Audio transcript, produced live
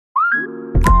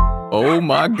Oh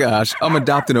my gosh, I'm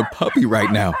adopting a puppy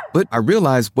right now. But I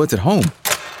realize what's at home.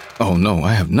 Oh no,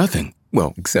 I have nothing.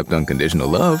 Well, except unconditional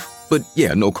love. But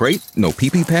yeah, no crate, no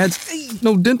pee-pee pads,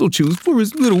 no dental chews for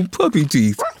his little puppy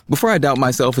teeth. Before I doubt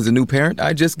myself as a new parent,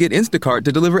 I just get Instacart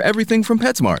to deliver everything from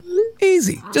PetSmart.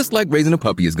 Easy, just like raising a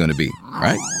puppy is gonna be,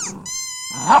 right?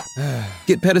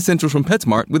 Get Pet Essentials from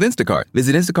PetSmart with Instacart.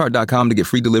 Visit instacart.com to get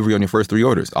free delivery on your first 3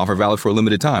 orders. Offer valid for a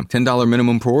limited time. $10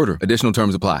 minimum per order. Additional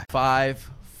terms apply. 5,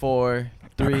 4,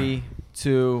 3,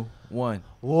 2, 1.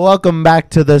 Welcome back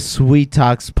to the Sweet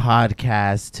Talks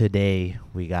podcast. Today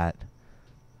we got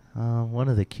one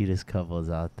of the cutest couples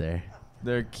out there.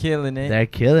 They're killing it. They're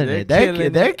killing it.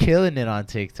 They're killing it on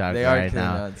TikTok They right are killing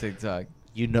now. it on TikTok.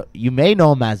 You may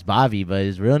know him as Bobby, but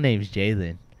his real name's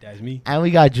Jaylon. That's me. And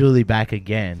we got Julie back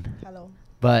again. Hello.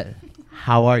 But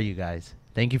how are you guys?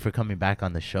 Thank you for coming back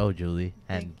on the show, Julie.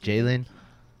 And Jaylon,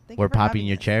 we're popping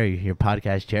your cherry, your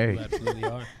podcast cherry. You absolutely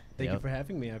are. Thank Yep. you for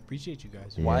having me. I appreciate you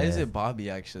guys. Yeah. Why is it Bobby,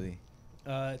 actually?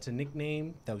 It's a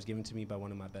nickname that was given to me by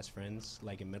one of my best friends,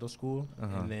 like in middle school,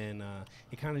 and then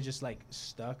it kind of just like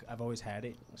stuck. I've always had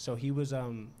it. So he's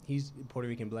Puerto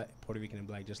Rican and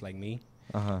black, just like me,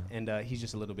 and he's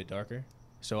just a little bit darker.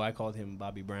 So I called him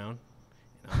Bobby Brown.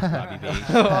 And I'm Bobby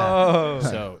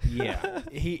Beige. So yeah,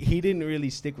 he didn't really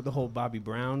stick with the whole Bobby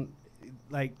Brown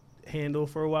like handle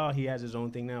for a while. He has his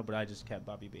own thing now, but I just kept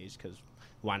Bobby Beige because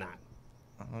why not?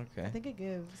 I Okay. think it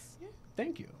gives.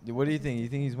 Thank you. What do you think? You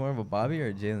think he's more of a Bobby or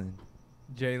a Jaylon?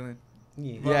 Jaylon.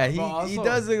 Yeah. Yeah, But he also-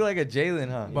 does look like a Jaylon,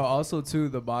 huh? But also, too,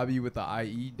 the Bobby with the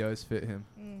IE does fit him.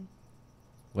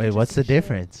 Wait, what's the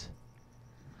difference?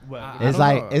 Well, I It's don't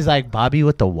like know. it's like Bobby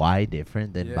with the Y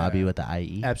different than Yeah. Bobby with the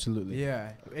IE. absolutely.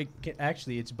 Yeah.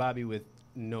 Actually, it's Bobby with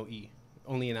no E,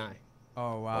 only an I.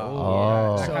 Oh, wow.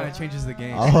 Oh. That So- kind of changes the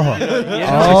game.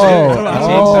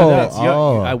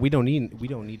 We don't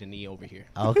need an E over here.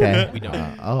 Okay. We don't.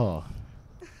 Oh.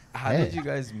 How Hey. did you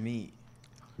guys meet?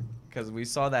 Because we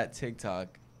saw that TikTok.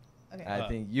 Okay. I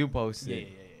think you posted.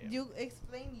 Yeah. You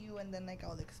explain you and then like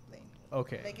I'll explain.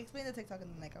 Okay. Like explain the TikTok and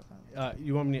then like I'll comment.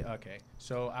 You want me to? Okay.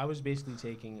 So I was basically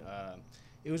taking.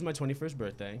 It was my 21st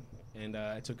birthday, and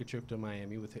I took a trip to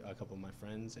Miami with a couple of my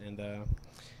friends, and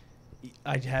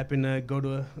I happened to go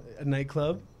to a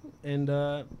nightclub, and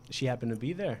she happened to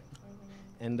be there,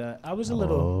 and I was a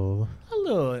little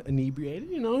inebriated.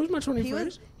 You know, it was my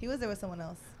 21st. He was there with someone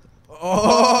else.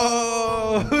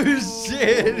 Oh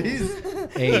shit! He's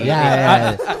Hey,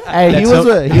 Yeah. Hey, he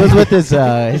was with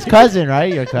his cousin,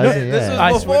 right? Your cousin. this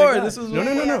Yeah. was I swear to before. God. This was No.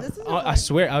 Yeah, this was I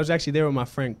swear, I was actually there with my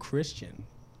friend Christian.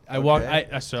 I walked.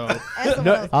 I so. And someone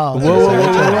No, else. Oh,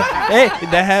 whoa. Hey,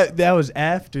 that was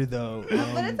after though.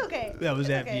 But it's okay. That was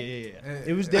It's after. okay. Yeah.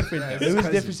 It was different. Yeah, It was a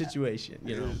crazy. different situation.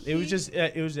 You know, it was just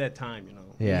it was that time. You know,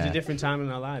 it Yeah. was a different time in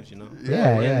our lives. You know. Yeah,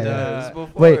 And, This uh, was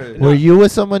before. Wait, were you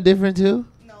with someone different too?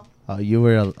 No. Oh, you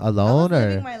were I was alone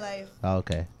living or? my life. Oh,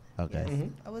 okay. Okay.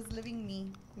 Mhm. I was living me.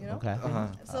 You know. Okay.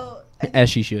 So As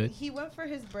she should. he went for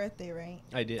his birthday, right?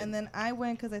 I did. And then I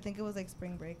went because I think it was like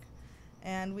spring break,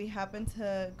 and we happened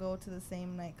to go to the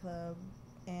same nightclub,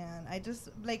 and I just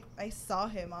like I saw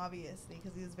him obviously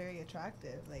because he was very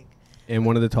attractive. Like, And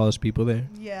one of the tallest people there.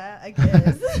 yeah, I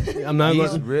guess. I'm not He's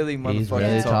going. really He's motherfucking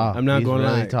really tall. tall. I'm not He's going to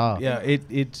really lie. tall. Yeah,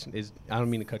 it's. I don't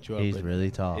mean to cut you off. He's but really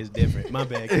tall. It's different. My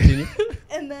bad. Continue.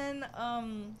 And then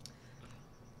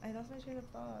I lost my train of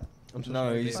thought. I'm so No,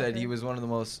 sorry. you babe. said he was one of the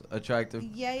most attractive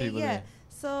Yeah. people there.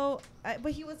 So,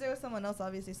 but he was there with someone else,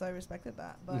 obviously, so I respected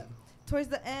that. But towards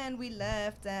the end, we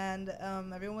left, and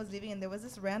everyone was leaving, and there was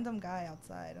this random guy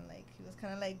outside, and like he was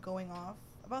kind of like going off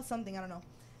about something, I don't know,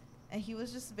 and he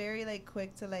was just very like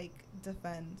quick to like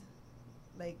defend,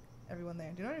 like everyone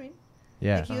there. Do you know what I mean?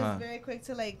 Yeah. Like he was very quick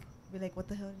to like be like, "What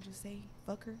the hell did you say,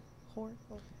 fucker, whore?"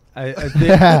 Oh.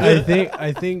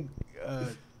 I think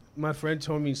my friend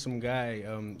told me some guy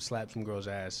slapped some girl's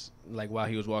ass like while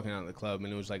he was walking out of the club,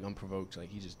 and it was like unprovoked, like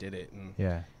he just did it, and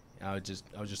Yeah. I was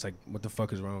just like, what the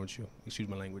fuck is wrong with you? Excuse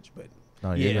my language, but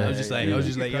No, yeah, you're I good. was just like, You're I was good.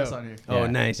 just like, Press yo, on here. oh Yeah.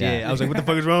 nice, Yeah. yeah. I was like, what the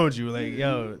fuck is wrong with you? Like,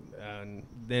 yo, and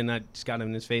then I just got him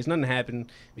in his face. Nothing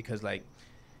happened because like.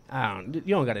 You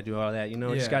don't got to do all that, you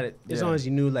know. Just Yeah. got it as long as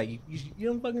you knew, like you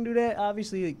don't fucking do that.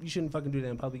 Obviously, like, you shouldn't fucking do that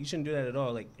in public. You shouldn't do that at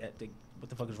all. Like, what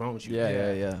the fuck is wrong with you?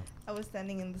 Yeah. I was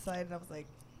standing in the side, and I was like,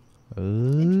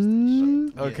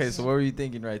 Ooh. Okay, Yes. so what were you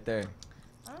thinking right there?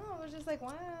 I don't know. I was just like,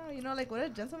 wow, you know, like what a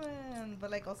gentleman,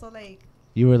 but like also like,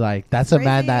 You were like, that's a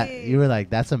man that Crazy. you were like,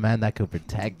 that's a man that could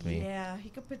protect me. yeah, he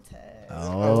could protect.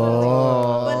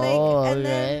 Oh, But like, and okay.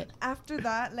 then after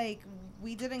that, like,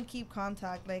 we didn't keep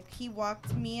contact. Like, he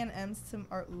walked me and Ems to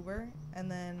our Uber, and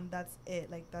then that's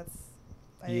it. Like,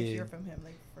 I didn't Yeah. hear from him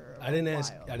like for. I didn't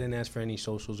ask. I didn't ask for any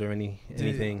socials or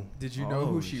anything. Did you know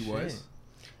who Oh, she shit. was?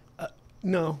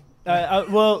 No.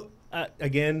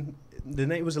 Again, the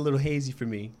night was a little hazy for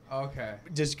me, Okay.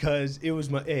 just because it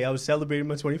was I was celebrating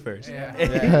my 21st. Yeah.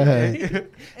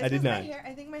 I did not.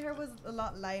 I think my hair was a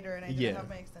lot lighter, and I Yeah. didn't have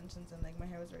my extensions, and like my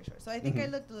hair was very short. So I think I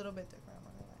Mhm. looked a little bit different. I'm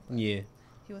not gonna lie. Yeah.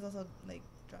 He was also like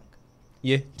drunk.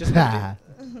 Yeah. Just a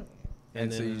little bit.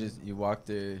 And so then, you walked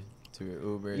there to your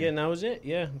Uber. Yeah, and that was it.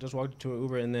 Yeah, just walked to an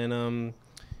Uber, and then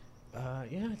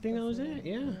yeah, I think that was it.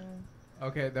 Yeah.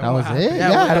 Okay. Then That what was happened? it. Yeah,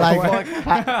 Yeah, what the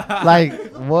like,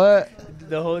 like what?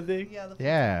 The whole thing. Yeah.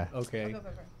 Yeah. Okay.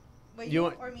 Wait, You you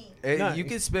want- or me? No, you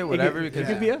can spit It whatever could, because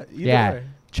it could be either Yeah. way.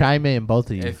 Chime in,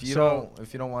 both of you. if you So-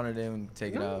 don't want it in,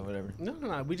 take it No. out, whatever. No.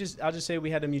 I'll just say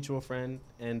we had a mutual friend,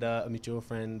 and a mutual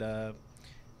friend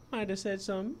might have said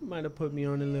something, might have put me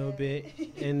on a little bit,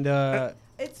 and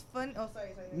It's fun. Oh, sorry.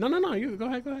 no, you go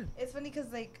ahead. It's funny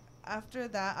because like after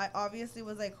that, I obviously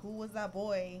was like, who was that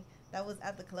boy that was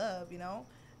at the club, you know?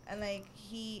 And like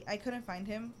I couldn't find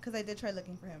him because I did try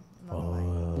looking for him. I'm not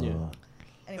gonna lie. Yeah.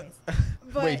 Anyways,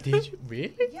 but Wait, did you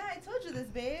really? yeah, I told you this,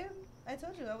 babe. I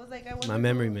told you. I was like, I was My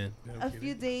memory, man. A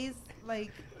few days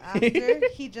like after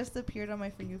he just appeared on my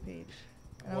For You page.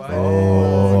 And I was What? like,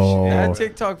 Oh. That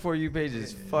TikTok for you page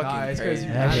is fucking Nah, it's 'cause crazy.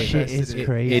 you That shit manifested is it.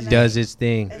 crazy. It does its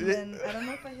thing. And then I don't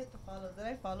know if I hit the follow. Did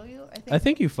I follow you? I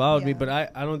think you followed me, Yeah. but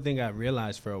I don't think I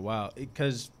realized for a while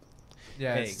because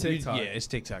Yeah, it's TikTok. it's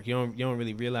TikTok. You don't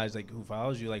really realize like who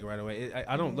follows you like right away.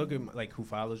 I don't look at like who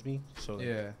follows me. So like,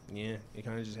 Yeah. it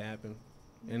kind of just happened.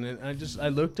 And then I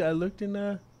looked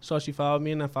and saw she followed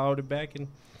me and I followed her back and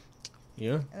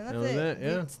yeah, And that that's was it. that.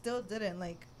 Yeah, We still didn't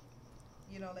like,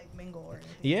 mingle or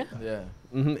anything. yeah.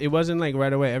 Yeah. It wasn't like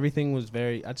right away. Everything was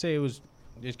very. I'd say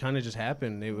it kind of just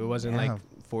happened. It wasn't Yeah.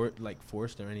 like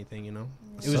forced or anything. You know,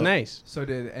 it So- was nice. So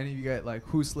did any of you get like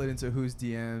who slid into whose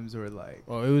DMs or like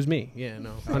Oh, it was me. Yeah,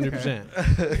 no,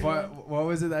 100%. what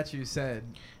was it that you said?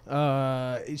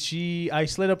 I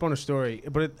slid up on a story,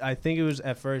 but I think it was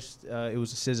at first it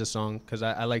was a SZA song because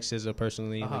I like SZA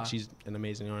personally. Uh-huh. Like she's an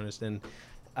amazing artist, and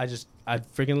I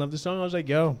freaking love the song. I was like,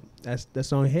 yo, that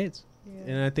song hits.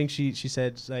 Yeah. And I think she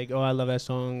said like, oh, I love that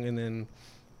song, and then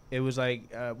it was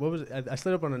like what was it? I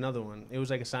slid up on another one. It was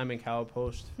like a Simon Cowell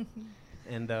post,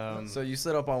 and So you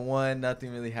slid up on one,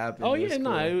 nothing really happened. oh it was yeah,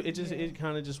 no, cool. it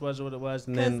kind of just was what it was,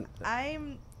 and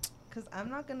Because then I'm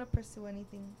not gonna pursue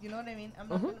anything. You know what I mean? I'm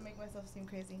not gonna make myself seem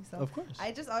crazy. So of course,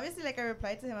 I just obviously I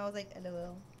replied to him. I was like,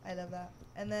 LOL, I love that.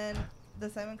 And then the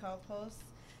Simon Cowell post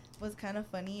was kind of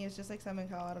funny. It's just like Simon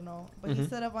Cowell, I don't know, but he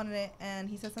stood up on it and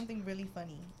he said something really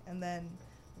funny. And then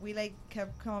we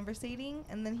kept conversating,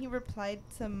 and then he replied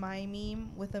to my meme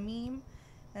with a meme,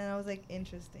 and I was like,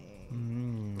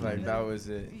 interesting. Like that was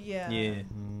it. Yeah. yeah.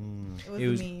 It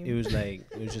was a meme. It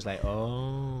was just like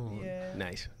oh Yeah.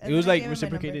 nice. And It was then I like gave him my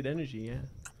reciprocated energy. Yeah,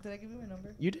 Did I give you my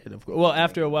number? you did. Of course. Well,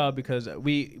 after a while because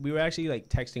we were actually like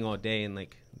texting all day in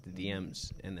like the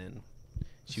DMs, and then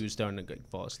she was starting to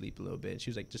fall asleep a little bit. She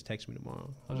was like, just text me tomorrow.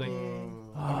 I was like,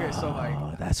 Okay, so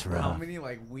like that's how rough. many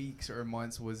like weeks or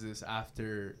months was this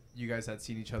after you guys had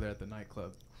seen each other at the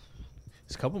nightclub?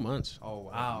 it's a couple months. Oh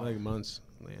wow. Like months.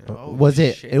 Yeah. Oh, Was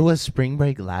it? shit. It was spring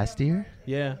break last year.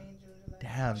 Yeah.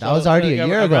 Damn, that So, was already a like,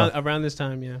 year around, ago. Around this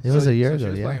time, yeah. It was a year so she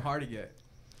ago. was Yeah. playing hard to get.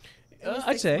 It was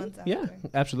I'd 6 say, months yeah, after.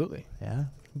 absolutely. Yeah.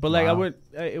 But like I Wow. would,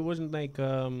 it wasn't like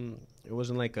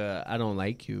a I don't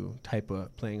like you type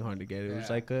of playing hard to get. It was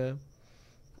Yeah. like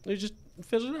it just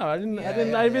fizzled out. I Yeah, really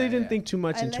yeah, didn't yeah. think too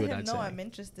much I into let it. him I'd know say. I'm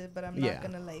interested, but I'm Yeah. not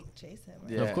gonna chase him.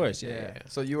 Yeah. Of course, Yeah. yeah.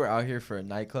 So you were out here for a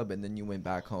nightclub, and then you went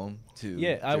back home to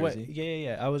Yeah, I went. Jersey?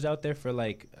 Yeah. I was out there for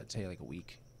like I'd say like a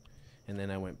week, and then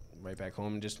I went right back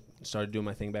home and just started doing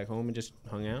my thing back home and just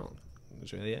hung out.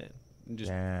 That's really it. And just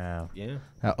Damn. yeah.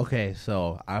 Okay,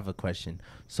 so I have a question.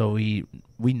 So we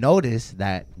noticed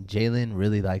that Jaylon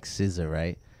really likes SZA,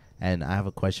 right? And I have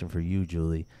a question for you,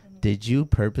 Julie. Did you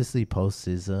purposely post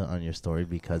SZA on your story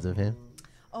because of him?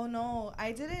 Oh no,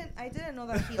 I didn't know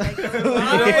that he liked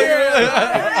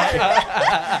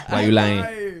Why you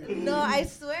lying? No, I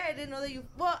swear I didn't know that you.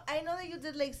 Well, I know that you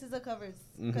did like SZA covers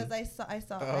because I saw.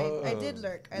 I did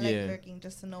lurk. I like Yeah. lurking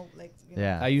just to know like.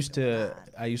 Yeah. I used to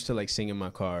God. like sing in my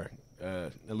car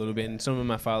a little bit, and some of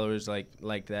my followers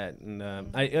like that, and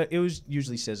it was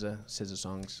usually SZA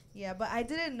songs. Yeah, but I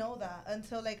didn't know that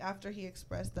until like after he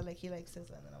expressed that like he likes SZA,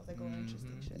 and then I was like, oh,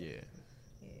 interesting shit. Yeah.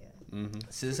 Yeah.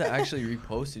 SZA actually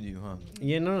reposted you, huh?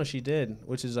 Yeah, no, she did,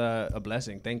 which is a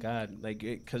blessing. Thank God, like,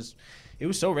 because it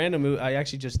was so random. I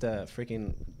actually just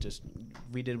freaking just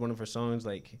redid one of her songs.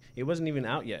 Like, it wasn't even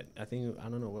out yet. I think I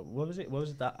don't know what was it. What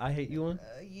was it? The I Hate You one?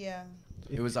 Yeah.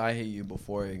 It was I Hate You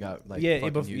before it got like yeah,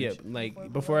 fucking huge. yeah,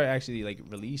 like before I actually like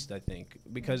released, I think,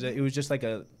 because it was just like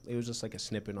a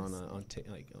snippet on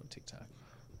TikTok.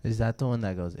 Is that the one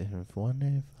that goes if one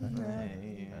if?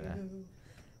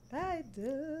 I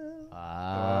do.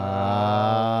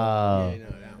 Ah. Yeah, no,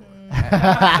 that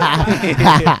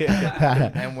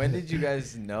one. And when did you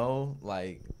guys know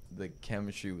like the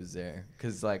chemistry was there?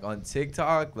 Because like on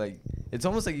TikTok, like it's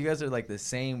almost like you guys are like the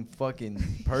same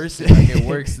fucking person. Like it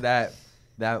works that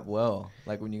well.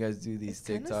 Like when you guys do these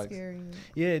TikToks. Scary.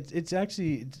 Yeah, it's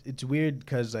actually it's weird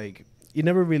because like you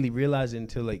never really realize it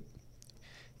until like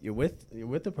you're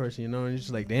with the person, you know, and it's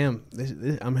just like, damn, this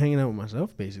I'm hanging out with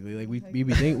myself basically. Like we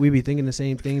be thinking the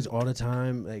same things all the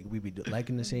time. Like we be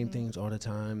liking the same things all the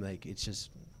time. Like it's just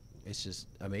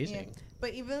amazing. Yeah.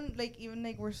 But even like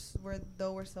we're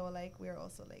so alike, we're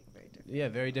also like very different. Yeah,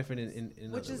 very different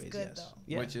in which other is ways, good yes. though.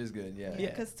 Yeah. Which is good, yeah. Yeah,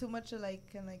 because too much alike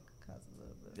can like cause a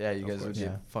little bit. Yeah, you guys would course.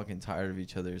 get fucking tired of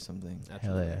each other or something. Hell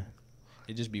Absolutely. yeah.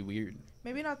 It'd just be weird.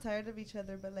 Maybe not tired of each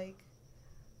other, but like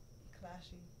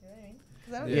clashy. You know what I mean?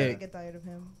 Because I don't Yeah. really get tired of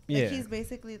him. Yeah. Like he's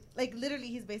basically literally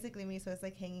he's basically me. So it's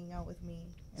like hanging out with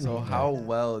me. and So things how like that.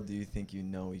 well do you think you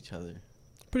know each other?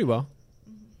 Pretty well.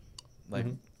 Like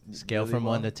Scale really from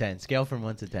well? 1 to 10. Scale from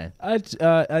 1 to 10.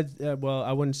 Well,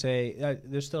 I wouldn't say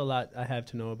there's still a lot I have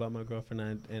to know about my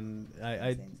girlfriend, and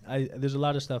I there's a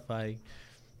lot of stuff We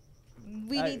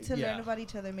need to learn about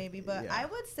each other maybe, but Yeah. I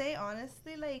would say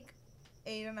honestly like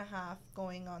 8.5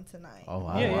 going on to 9. Oh,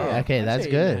 wow. Yeah, yeah. Okay, I'd that's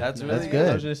say good. That's That's really I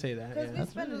good. was gonna say that. Because Yeah. we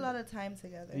spend a lot of time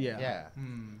together. Yeah. Yeah.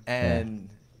 And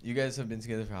you guys have been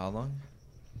together for how long?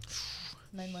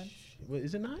 9 months. What,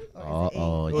 is it 9? Or is it Oh,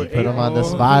 eight? you Or put him eight. on the Oh.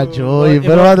 spot, Joel. Well, You it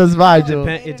put him on the spot, It Joel.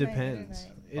 depends. It 8 or 9, 8 or depends.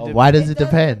 9. It Oh, dep- why does it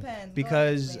depend?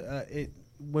 Because Like,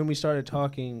 when we started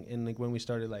talking and like when we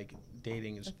started like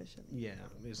dating is officially. yeah,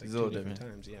 it's like It's a two little different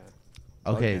different. times. Yeah.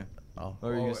 Okay. Okay. Oh. What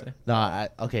were you gonna say? No,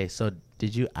 okay, so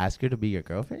did you ask her to be your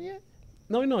girlfriend yet?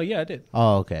 No, yeah, I did.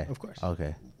 Oh, okay. Of course.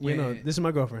 Okay. You know, Wait. this is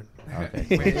my girlfriend.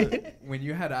 Okay. When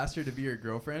you had asked her to be your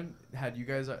girlfriend, had you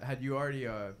already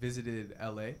visited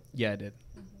LA? Yeah, I did.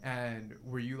 And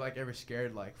were you like ever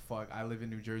scared like, fuck, I live in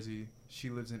New Jersey, she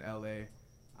lives in LA,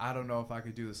 I don't know if I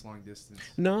could do this long distance?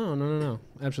 No,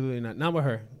 absolutely not. Not with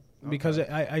her, because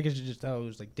Okay. I could just tell it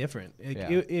was like different. Yeah.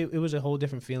 It was a whole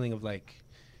different feeling of like,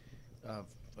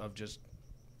 of just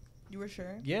You were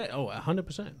sure? yeah. Oh,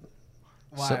 100%.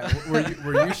 Why?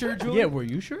 Were you sure, Julie? Yeah, were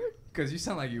you sure? Because you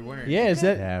sound like you weren't. Yeah, is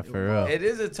that? Yeah, for real. It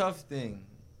is a tough thing.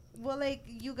 Well, like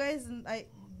you guys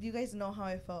know how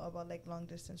I felt about like long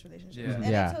distance relationships. Yeah. And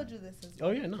Yeah. I told you this as Oh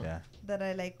well. yeah, no. Yeah. That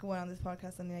I like went on this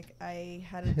podcast and like I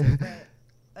had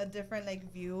a different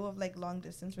like view of like long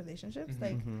distance relationships. Mhm.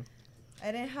 Like Mhm.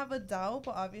 I didn't have a doubt,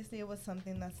 but obviously it was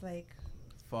something that's like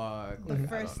Fuck. the like, I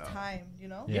first don't know. time, you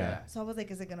know? Yeah. So I was like,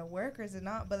 is it gonna work or is it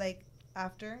not? But like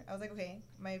after, I was like, okay,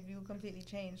 my view completely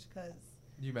changed because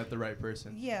You met the right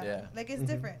person. Yeah. like it's Mhm.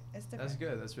 different. It's different. That's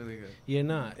good. That's really good. Yeah,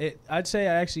 nah. I'd say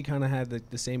I actually kind of had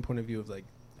the same point of view of like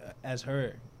as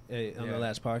her on Yeah. the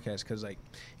last podcast because like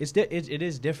it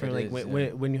is different. It like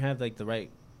is, when you have like the right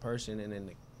person and then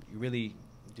like, you really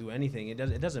do anything. It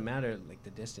doesn't matter like the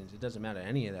distance. It doesn't matter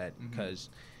any of that Mhm. because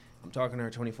I'm talking to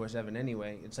her 24/7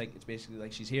 anyway. It's like it's basically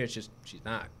like she's here. It's just she's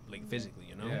not like physically,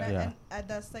 you know. Yeah. And, Yeah. and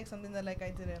that's like something that like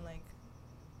I didn't like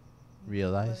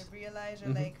Realize? realize or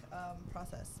Mhm. like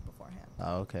process beforehand.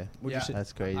 Oh, okay. Would you say-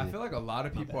 That's crazy. I feel like a lot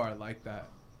of Not people bad. are like that.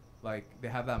 Like they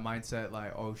have that mindset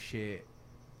like, oh shit,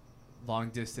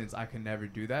 long distance, I can never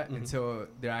do that Mhm. until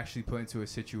they're actually put into a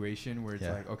situation where it's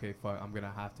Yeah. like, okay, fuck, I'm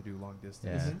gonna have to do long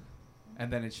distance. Yeah. Mhm.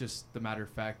 And then it's just the matter of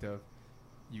fact of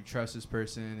you trust this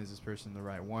person, is this person the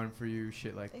right one for you,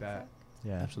 shit like that.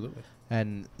 Yeah. Absolutely.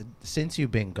 And since you've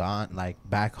been gone, like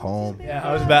back home. Yeah,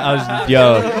 I was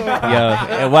yo,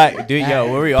 and what, dude,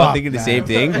 yo, were we all Fuck, thinking the man. same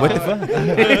thing? What the fuck?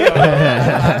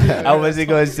 I wasn't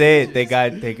gonna say it. Thank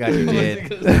God you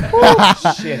did.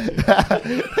 Shit.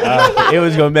 It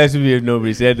was gonna mess with me if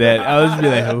nobody said that. I was be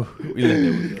like, oh, we let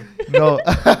that one go.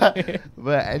 No.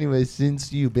 But anyway,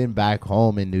 since you've been back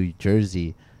home in New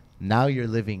Jersey, now you're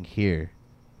living here.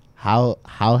 How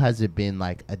has it been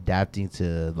like adapting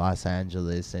to Los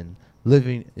Angeles and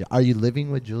living? Are you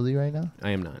living with Julie right now? I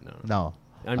am not. No. No.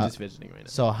 I'm Uh, just visiting right now.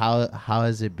 So how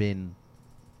has it been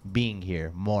being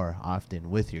here more often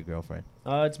with your girlfriend?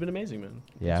 It's been amazing, man.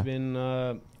 Yeah. It's been.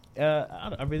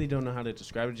 I really don't know how to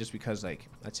describe it, just because like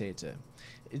I'd say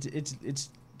it's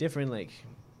different. Like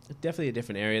it's definitely a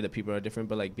different area. that people are different,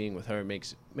 but like being with her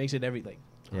makes it every like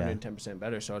Yeah. 110%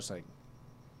 better. So it's like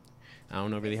I don't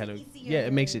know really how to. Makes it Yeah,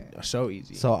 it makes it easier. so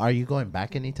easy. So are you going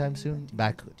back anytime soon?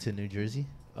 Back to New Jersey?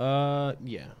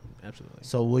 Yeah, absolutely.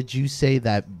 So would you say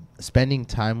that spending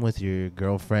time with your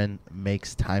girlfriend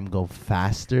makes time go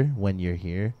faster when you're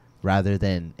here, rather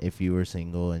than if you were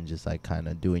single and just like kind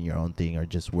of doing your own thing or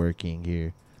just working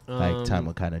here? Like time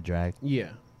would kind of drag. Yeah,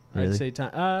 Really? I'd say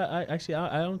time.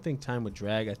 I don't think time would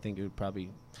drag. I think it would probably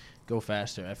go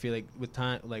faster. I feel like with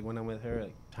time, like when I'm with her,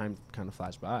 like time kind of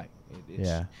flies by.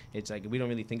 It's like we don't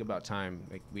really think about time.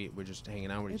 Like we're just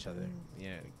hanging out with each other.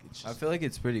 Yeah, it's I just, feel like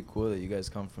it's pretty cool that you guys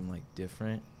come from like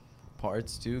different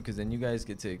parts too, because then you guys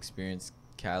get to experience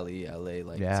Cali, LA,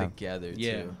 like Yeah. together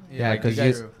Yeah. too. Yeah, Like,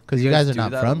 because you guys are do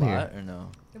not that from a here. lot, or no?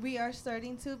 We are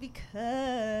starting to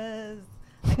because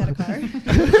I got a car.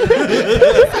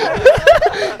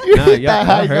 nah, y'all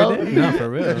heard it? No, for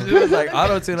real. She was like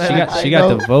auto tune. She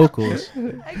got the vocals.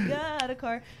 I got a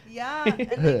car. Yeah,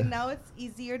 and like now it's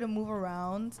easier to move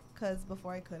around because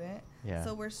before I couldn't. Yeah.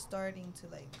 So we're starting to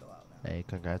like go out now. Hey,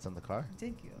 congrats on the car.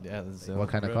 Thank you. Yeah, that's What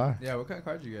kind of Real. car? Yeah, what kind of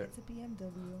car did you get? It's a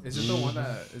BMW. Is it the one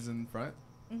that is in front?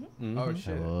 Mm-hmm. Oh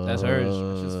shit. That's hers.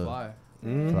 Let's just fly.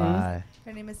 Mhm. Fly.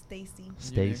 Her name is Stacy. You named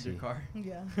Stacy. your car.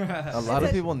 Yeah. A lot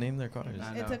of people name their cars.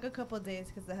 I It know. took a couple of days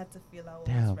because I had to feel out what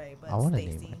Damn, was right. But I want to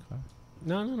Stacy, name my car.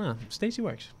 No. Stacy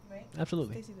works. right?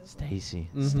 Absolutely. Stacy does well. Stacy.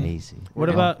 Mhm. Stacy. What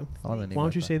Yeah. about? I wanna name Why my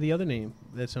don't you car. say the other name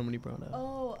that somebody brought up?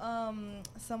 Oh,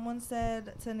 someone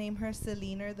said to name her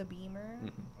Celine or the Beamer.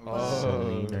 Oh.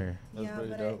 Selena. That's yeah, pretty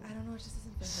but dope. I don't know. It just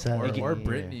doesn't fit Sel- her. Or Yeah.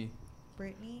 Brittany.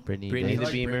 Brittany. Brittany. Brittany I the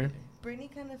like Beamer. Brittany. Brittany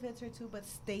kind of fits her too, but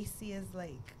Stacy is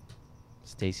like.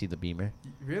 Stacy the Beamer.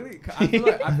 Really? I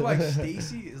feel like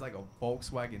Stacy is like a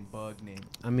Volkswagen Bug name.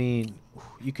 I mean,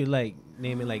 you could like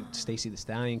name it like Stacy the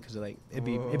Stallion because like it'd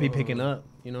be picking up.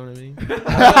 You know what I mean?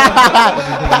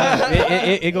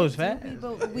 it goes fast.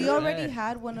 But we already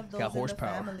had one of those Got in the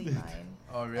horsepower. family line.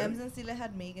 Oh really? Ems and Sila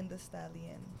had Megan the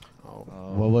Stallion. Oh.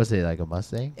 What was it, like a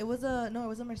Mustang? It was a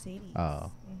Mercedes.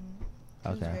 Oh. She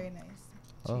was Okay. very nice.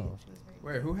 She Oh. was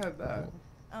very Wait, who had that?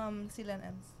 Sila and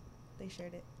Ems. They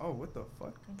shared it. Oh, what the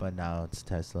fuck? But now it's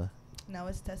Tesla. Now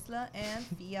it's Tesla and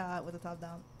Fiat with the top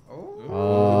down. Oh.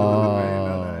 Oh.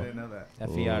 I didn't know that. That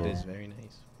Fiat Ooh. is very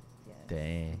nice. Yes.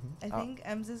 Dang. I Oh. think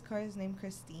Ems's car is named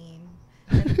Christine.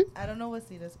 And I don't know what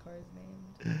Sila's car is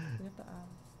named. We have to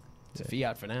ask. It's a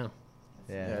Fiat for now.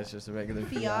 Yeah, it's just a regular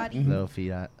Fiat. Little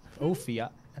Fiat. Oh,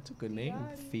 Fiat. That's a good name.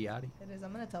 Fiat. Fiat. It is.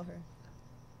 I'm gonna tell her.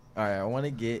 All right, I want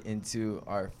to get into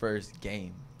our first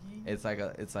game. It's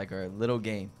like our little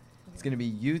game. It's gonna be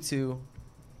you two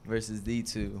versus the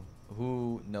two.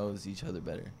 Who knows each other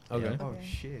better? Okay. Oh Okay.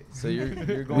 shit. So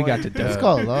you're going. We got the Let's dub.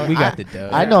 go, Logan. We got the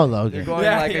dub. I know You're Logan. going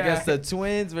Yeah, like yeah. against the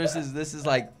twins versus this is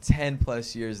like 10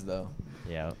 plus years though.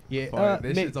 Yeah. Yeah. Fuck,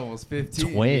 this shit's almost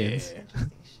 15. Twins.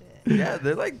 Interesting shit. Yeah,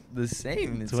 they're like the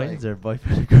same. It's Twins like, are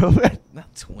boyfriend and girlfriend.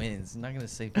 not twins. I'm not gonna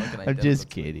say fucking I'm identical just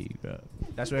twins. kidding, bro.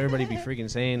 That's what everybody be freaking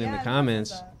saying in Yeah, the everyone comments.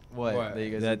 says that. What? What? That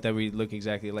you guys That we look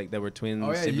exactly like that we're twins,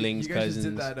 Oh yeah, siblings, you guys cousins.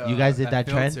 just did that. You guys did that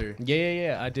trend? filter.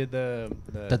 Yeah. I did the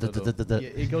Da-da-da-da-da-da. yeah,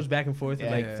 it goes back and forth.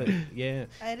 Yeah. Like Yeah. yeah.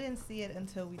 I didn't see it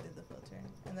until we did the filter,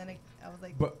 and then I was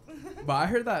like. But I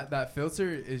heard that filter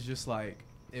is just like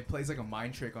it plays like a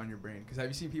mind trick on your brain. Because have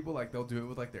you seen people like they'll do it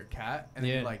with like their cat, and then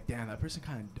Yeah. you're like, damn, that person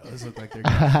kind of does look like their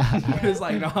cat. But it's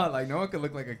like no one could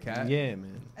look like a cat. Yeah,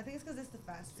 man. I think it's because it's the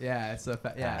fast. Yeah, it's a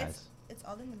yeah. It's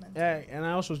all in the mental. Yeah, and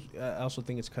I also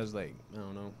think it's because like I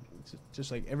don't know, it's just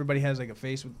like everybody has like a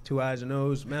face with two eyes, a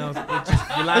nose, mouth. It's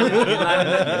just, you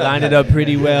line it up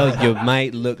pretty well. You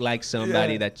might look like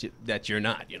somebody that you're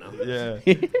not. You know.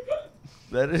 Yeah.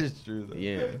 That is true though.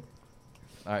 Yeah.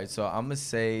 All right, so I'm gonna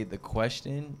say the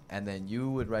question, and then you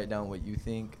would write down what you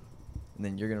think, and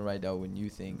then you're gonna write down what you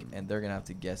think, and they're gonna have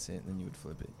to guess it, and then you would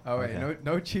flip it. Oh wait, Okay.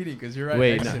 no cheating because you're right.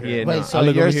 Wait, next no, to yeah, her. Wait, no, so I'll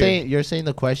look you're over here. saying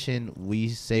the question, we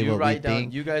say you what we write down.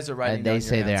 think, You guys are writing and down they your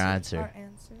say their Our answer.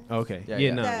 answer. Okay. Yeah, Yeah.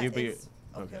 yeah. No. That You is-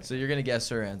 okay. So you're gonna guess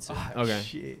her answer. Ah, Okay.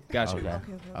 Shit. Gotcha. Okay. Okay.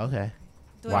 Okay.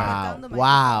 Do I write Wow. down the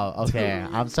Wow. microphone? Okay.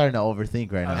 I'm starting to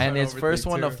overthink right now. And it's Overthink first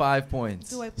one to too. 5 points.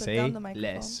 Do I put Say down the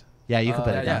microphone? less. Yeah, you can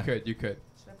put Yeah, it Yeah, down. you could.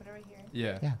 Should I put it right here?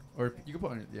 Yeah. Yeah. Or you could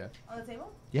put on yeah. On the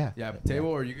table? Yeah. Yeah, table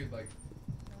or you could like.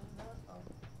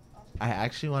 I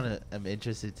actually I'm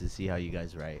interested to see how you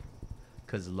guys write,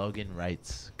 cause Logan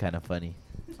writes kind of funny.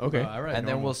 Okay. All right. And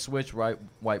then we'll switch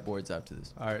whiteboards after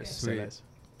this. All right, Okay. Say sweet. less.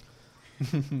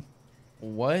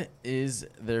 What is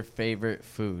their favorite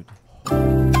food?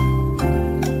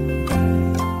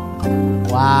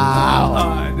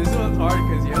 Wow. This one's hard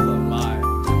because you have a lot.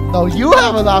 No, you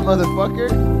have a lot,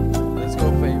 motherfucker. Let's go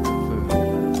favorite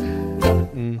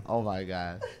food. Mm. Oh my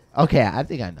god. Okay, I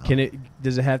think I know. Can it?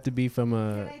 Does it have to be from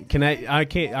a? Can I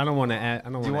can't. I don't want to. I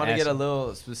don't Do you want want to to get a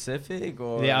little specific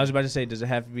or? Yeah, I was about to say, does it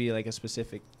have to be like a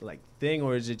specific like thing,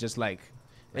 or is it just like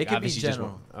It could be obviously just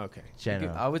general. one- Okay.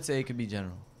 General. I would say it could be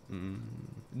general.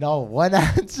 No, one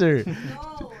answer.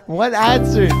 No. One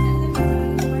answer.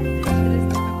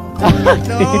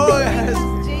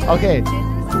 Okay.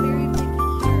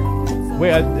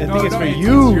 Wait, I No, think it's no, for it's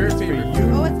you. your It's for favorite you.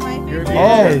 Oh, it's my favorite.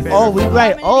 Yes. Oh, we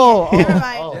right. Oh, You're oh,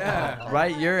 right. oh. Yeah.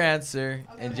 Write your answer,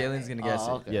 and Jalen's gonna guess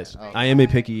Oh, it. okay. Yes, Okay. I am a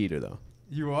picky eater though.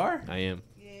 You are? I am.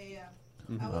 Yeah.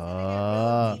 Mhm. I was Oh.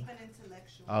 gonna get real deep and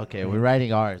intellectual. Okay, we're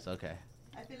writing ours. Okay.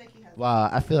 I feel like he has. Wow,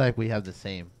 I feel like we have the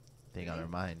same thing on our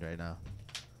mind right now.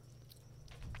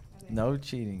 No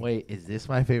cheating. Wait, is this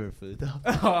my favorite food though?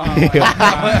 You're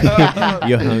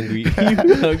hungry.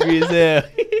 You're hungry as hell.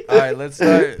 All right, let's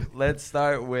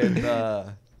start with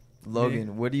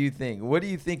Logan. What do you think? What are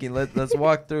you thinking? Let's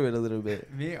walk through it a little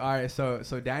bit. Me? All right. So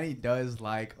Danny does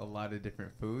like a lot of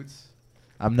different foods.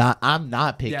 I'm not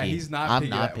picky. Yeah, he's not I'm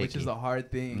picky, not which is picky. a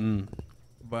hard thing.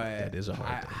 But That is a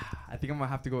hard thing. I think I'm gonna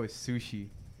have to go with sushi.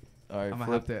 All right, I'm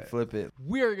gonna have to- flip it.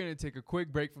 We are going to take a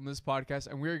quick break from this podcast,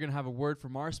 and we are going to have a word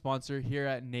from our sponsor here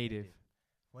at Native.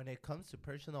 When it comes to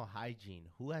personal hygiene,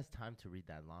 who has time to read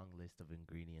that long list of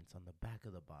ingredients on the back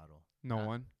of the bottle? No Not-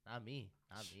 one. Not me.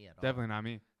 Not me at all. Definitely not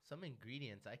me. Some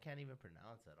ingredients I can't even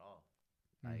pronounce at all.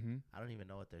 Like, Mhm. I don't even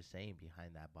know what they're saying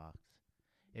behind that box.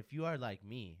 If you are like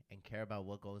me and care about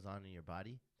what goes on in your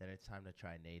body, then it's time to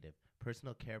try Native.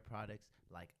 Personal care products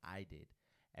like I did.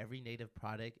 Every Native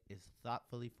product is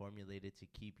thoughtfully formulated to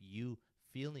keep you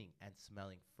feeling and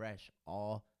smelling fresh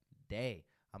all day.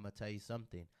 I'm going to tell you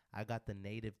something. I got the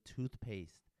Native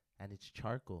toothpaste, and it's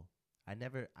charcoal. I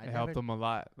Helped them a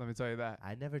lot. Let me tell you that.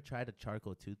 I never tried a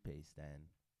charcoal toothpaste, and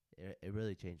it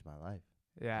really changed my life.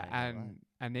 Yeah, I ain't gonna lie.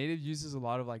 and Native uses a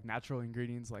lot of like natural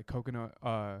ingredients like coconut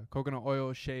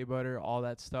oil, shea butter, all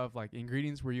that stuff. Like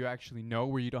ingredients where you actually know,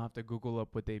 where you don't have to Google up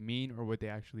what they mean or what they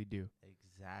actually do.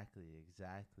 Exactly.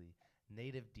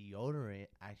 Native deodorant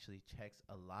actually checks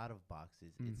a lot of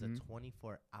boxes. It's a Mhm.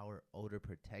 24-hour odor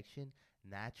protection,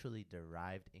 naturally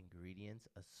derived ingredients,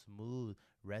 a smooth,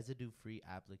 residue-free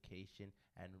application,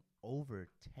 and over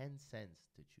 10 cents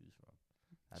to choose from.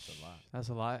 That's a lot. That's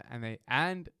a lot.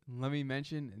 And let me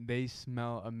mention, they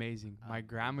smell amazing. My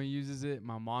grandma uses it.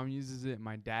 My mom uses it.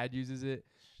 My dad uses it.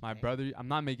 My Dang. brother. I'm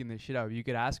not making this shit up. You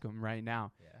could ask him right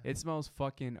now. Yeah. It smells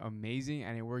fucking amazing,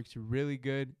 and it works really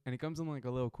good. And it comes in like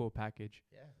a little cool package.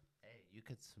 Yeah. Hey, you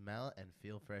could smell and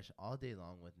feel fresh all day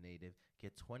long with Native.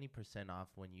 Get 20% off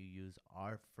when you use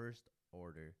our first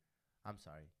order. I'm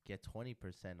sorry. Get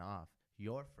 20% off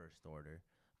your first order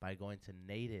by going to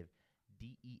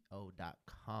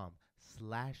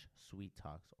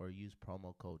nativedeo.com/sweettalks or use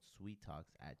promo code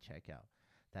sweettalks at checkout.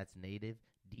 That's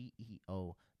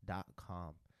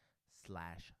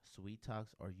nativedeo.com/sweettalks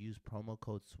or use promo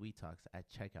code sweettalks at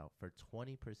checkout for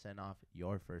 20% off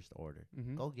your first order.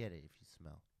 Mhm. Go get it if you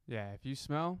smell. Yeah, if you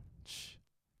smell,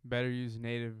 better use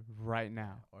Native right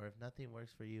now. Or if nothing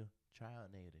works for you, try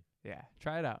out Native. Yeah,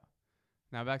 try it out.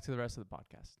 Now back to the rest of the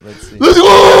podcast. Let's see. Let's go!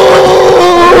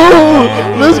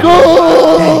 Let's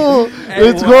go!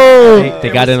 Let's go! They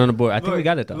got it on the board. I think we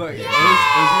got it though. Look, it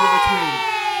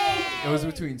was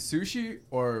between sushi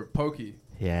or poke.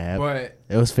 Yeah, But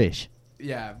it was fish.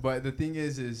 yeah, but the thing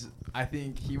is I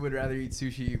think he would rather eat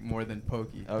sushi more than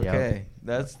poke. Okay,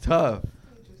 that's tough.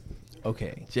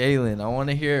 Okay. Jaylon, I want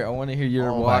to hear your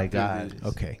Oh my walk through God. this.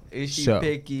 Okay. Is she So-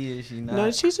 picky? Is she not? No,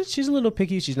 she's a little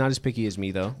picky. She's not as picky as me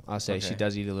though. I'll say she Okay.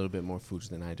 does eat a little bit more foods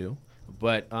than I do.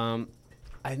 But I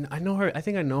know her. I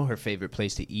think I know her favorite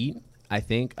place to eat. I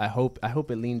hope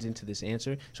it leans into this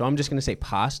answer. So I'm just gonna say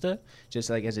pasta, just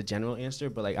like as a general answer.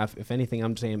 But like if anything,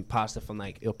 I'm saying pasta from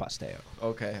like Il Pastel.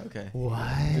 Okay.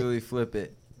 What? Julie, flip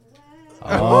it.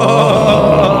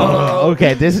 Oh,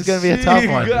 okay. This is gonna be a tough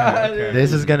one. got it.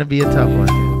 This is gonna be a tough one.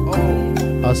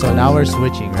 Oh, so now we're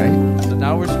switching, right? So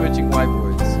now we're switching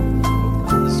whiteboards.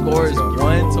 The score is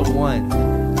 1-1.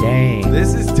 Dang.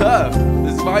 This is tough.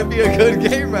 This might be a good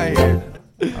game right here.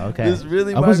 Okay. This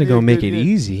really I might wasn't be a gonna make good it game.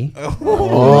 easy.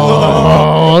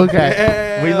 Oh,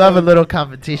 okay. We love a little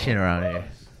competition around here.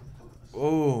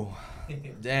 Oh,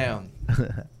 damn.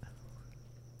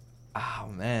 Oh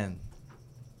man,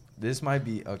 this might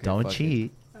be okay. Don't fuck it.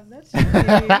 cheat. I'm not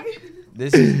cheating.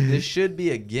 This should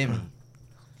be a gimme.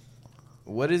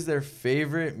 What is their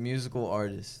favorite musical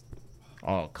artist?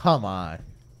 Oh, come on.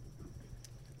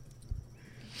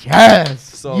 Yes.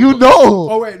 So- you know.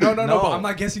 Oh wait, no, No. but I'm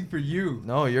not guessing for you.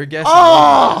 No, you're guessing.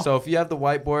 Oh! So if you have the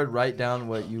whiteboard, write down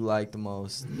what you like the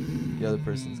most. The other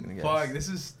person's gonna guess. Fuck, this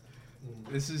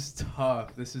is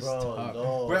tough. This is Bro, tough.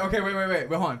 no. Wait, okay, wait,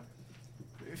 hold on.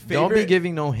 Don't be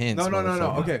giving no hints. No.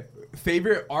 motherfucker. Okay,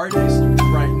 favorite artist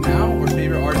right now or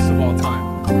favorite artist of all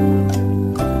time?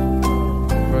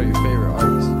 Bro, your favorite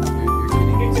artist.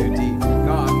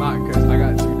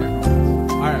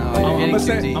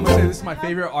 my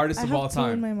favorite artist I of have all two in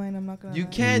time. my mind. I'm not gonna. You lie.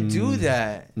 can't do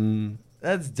that. Mm.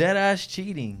 That's dead ass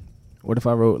cheating. What if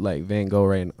I wrote like Van Gogh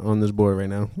right on this board right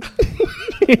now?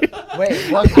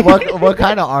 Wait, what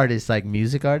kind of artist? Like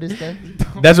music artist then?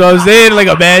 That's what I was saying. Like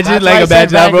imagine, That's why I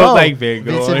said I Van wrote Gogh. like Van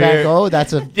Gogh. Vincent on Van here. Gogh.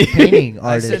 That's a painting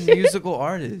I said artist. musical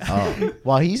artist. Oh,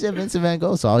 well, he said Vincent Van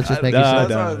Gogh, so I was just making Nah, sure.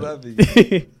 That's why I was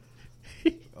laughing.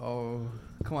 Oh,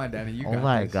 come on, Danny. You Oh got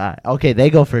my this. god. Okay, they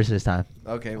go first this time.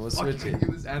 Okay, we'll Fuck, switch it.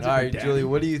 give this All answer to right, Danny. Julie,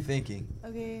 what are you thinking?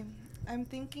 Okay, I'm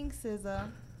thinking SZA,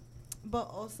 but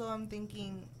also I'm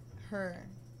thinking her.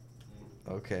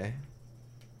 Okay.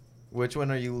 Which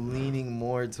one are you leaning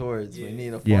more towards? We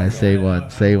need a Yeah, final. say one.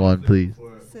 Say one, please.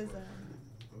 SZA.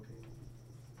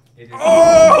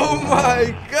 Oh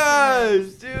my gosh,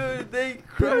 dude, they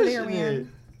Clear, crushing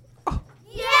man. it.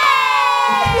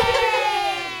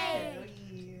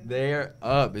 They're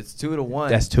up. It's 2-1.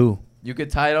 That's two. You could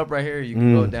tie it up right here. You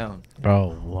can go down.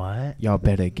 Bro, what? Y'all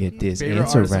better get this Favorite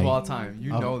answer artist right. of all time. You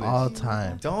know Of this. all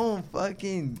time. Don't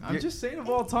fucking. I'm just saying of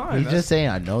all time. He's just saying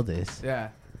I know this. Yeah.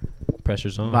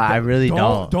 Pressure's on. But I really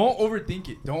don't. Don't overthink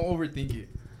it. Don't overthink it.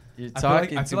 You're I feel like-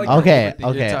 talking I too feel like much. you're Okay, overthinking.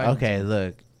 okay, You're talking okay. too-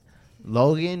 Look,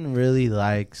 Logan really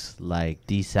likes like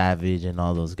D Savage and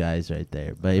all those guys right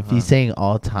there. But if he's saying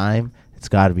all time, it's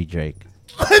got to be Drake.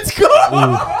 Let's go.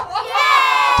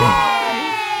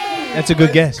 That's a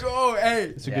good guess. Go, hey.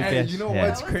 It's a good Hey, guess. you know Yeah.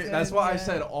 what's That was crazy? good, That's why I yeah.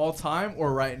 said all time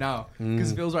or right now. Because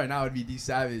Mm. it feels right now it'd be D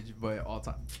Savage, but all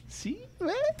time. See,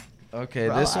 man. Okay,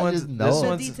 Bro, this I one's just this know. The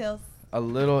one's details. a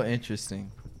little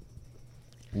interesting.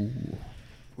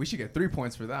 We should get 3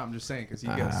 points for that. I'm just saying because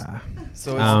you guessed.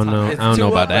 So I don't know. it's I don't know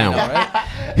 2 about up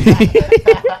that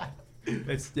right now, right?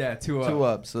 It's 2 up. 2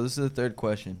 up. So this is the third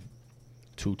question.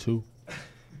 2-2.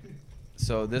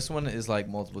 So this one is like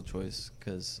multiple choice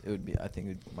because it would be. I think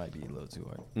it might be a little too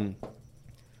hard. Mm.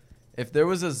 If there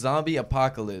was a zombie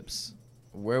apocalypse,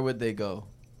 where would they go?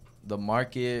 The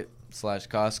market /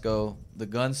 Costco, the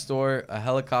gun store, a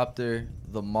helicopter,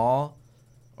 the mall,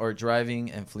 or driving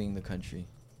and fleeing the country?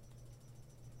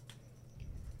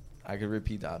 I could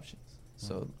repeat the options.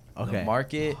 So Okay. the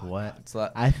market, What? it's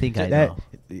like I think I That-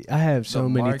 know. I have so The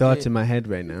many market- thoughts in my head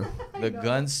right now. the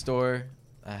gun store,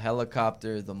 a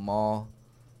helicopter, the mall,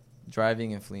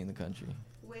 driving and fleeing the country.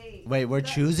 Wait, we're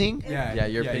choosing? Yeah,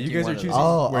 you're picking You guys one are of choosing. those.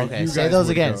 Oh, where okay. you Say guys those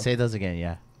would again. go. Say those again.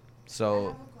 Yeah. So I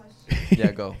have a question.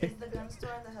 yeah, go. Is the gun store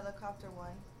and the helicopter one?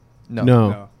 No.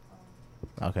 No.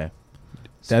 Okay.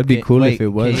 That'd be Can- cool wait, if it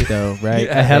was can- though, right?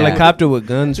 Yeah. A helicopter with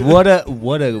guns. What a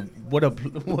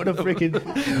freaking.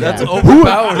 That's Yeah.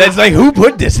 overpowered. That's like who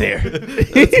put this there?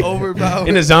 That's overpowered.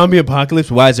 In a zombie apocalypse,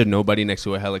 why is there nobody next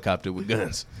to a helicopter with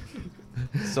guns?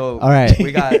 So All right.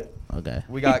 we got Okay.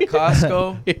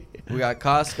 Costco. We got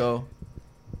Costco,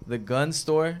 the gun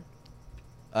store,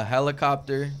 a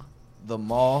helicopter, the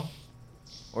mall,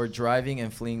 or driving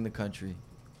and fleeing the country.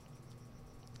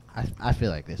 I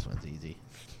feel like this one's easy.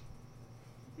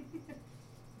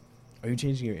 Are you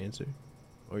changing your answer,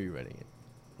 or are you writing it?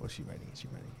 Or is she writing it? She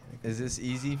writing it. Is this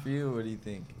easy for you? What do you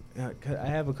think? 'Cause I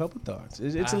have a couple thoughts.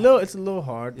 It's Ah. a little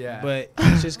hard. Yeah. But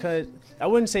it's just cause I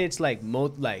wouldn't say it's like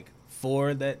like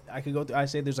 4 that I could go through. I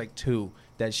say there's like 2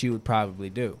 that she would probably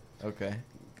do, Okay.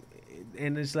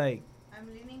 and it's like I'm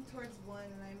leaning towards one,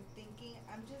 and I'm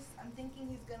thinking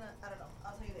he's gonna. I don't know.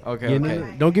 I'll tell you later. Okay. yeah,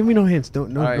 Okay. no, don't give me no hints. No All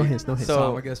right. hints. No hints. So- So I'm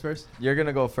gonna guess first. You're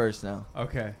gonna go first now.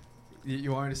 Okay.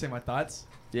 You want me to say my thoughts?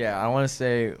 Yeah, I want to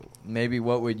say maybe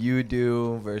what would you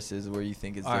do versus where you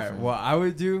think it's All right. different. What I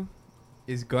would do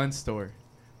is gun store.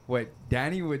 What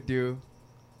Danny would do,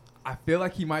 I feel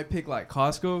like he might pick like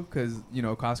Costco because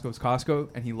Costco's Costco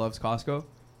and he loves Costco,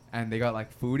 and they got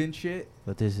like food and shit.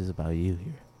 But this is about you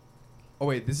here. Oh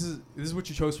wait, this is what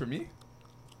you chose for me?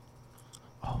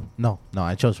 Oh no,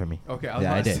 I chose for me. Okay, I was Yeah,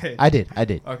 about I to did. say. I did. I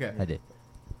did. Okay. I did.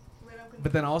 Wait, I'm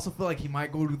But then I confused. also feel like he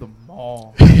might go to the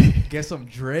mall, get some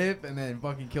drip, and then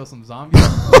fucking kill some zombies.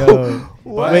 Yo,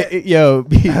 But- wait, yo,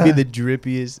 be the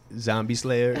drippiest zombie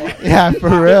slayer. Yeah, for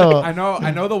real. I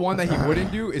know the one that he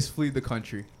wouldn't do is flee the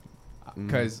country,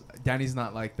 because Danny's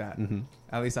not like that. Mhm.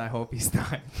 At least I hope he's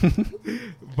not.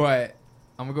 But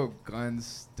I'm gonna go gun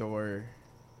store.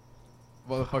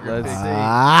 Motherfucker, Let's pick.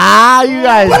 see. You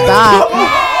guys thought.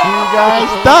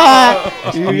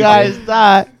 You guys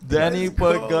thought. Danny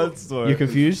put gun store. You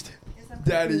confused? Yes, I'm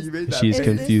Daddy, confused. you made that. She's Is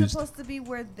confused. this supposed to be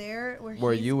where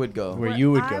Where he's- you would go. Where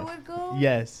you would I go. would go?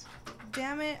 Yes.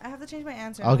 damn it! I have to change my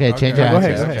answer. Okay, now. change your Go answer.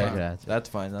 ahead, go Change ahead. your answer. That's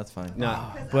fine. That's fine. Nah,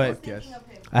 'Cause I but was thinking of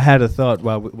him. I had a thought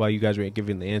while you guys were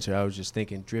giving the answer. I was just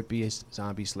thinking, drippiest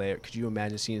zombie slayer. Could you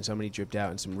imagine seeing somebody dripped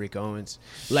out in some Rick Owens,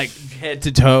 like head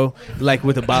to toe, like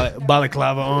with a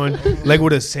balaclava on, like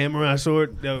with a samurai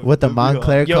sword, With the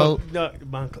Montclair coat? No,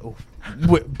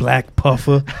 with black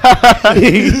puffer,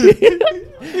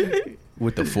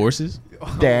 with the forces.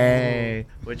 Dang.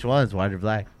 Which ones? White or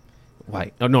black?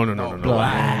 White. Oh no.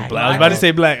 Black. I was about to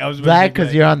say black. Black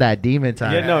because you're on that demon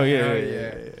time. Yeah, no, Yeah, yeah.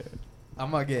 yeah. I'm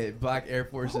gonna get black Air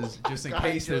Forces just in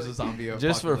case there's a zombie apocalypse.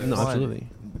 Just for No, fun. absolutely.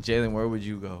 Jalen, where would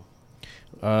you go?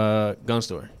 Gun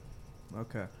store,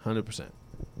 Okay. 100%.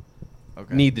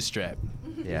 Okay. Need the strap.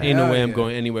 Yeah. Ain't no Hell way I'm yeah.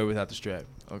 going anywhere without the strap.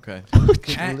 Okay.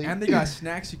 And they got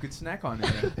snacks you could snack on in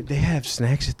there. They have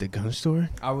snacks at the gun store.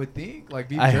 I would think like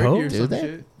beef I jerky hope. or Do some they?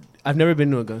 shit. I've never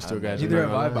been to a gun store, I've guys. Neither I'm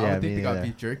have not I, gonna but lie. I Yeah, would think me they got neither.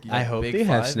 beef jerky. I hope Big they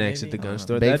have Five, snacks maybe? at the gun I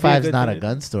store. Big That'd be a Five's good not a thing.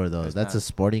 gun store though. It's That's not. a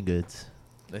sporting goods.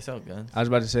 They sell guns. I was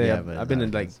about to say, Yeah, I've, but I've been not in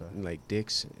a gun like store.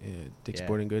 Dick's Yeah.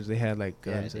 Sporting Goods. They had like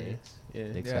Yeah, guns. there. Dick's. Yeah.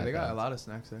 Dick's. Yeah, they got a guns. lot of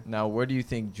snacks there. Now, where do you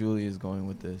think Julie is going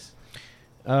with this?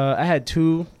 I had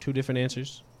two different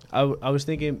answers. I was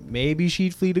thinking maybe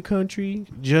she'd flee the country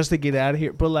just to get out of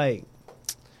here, but like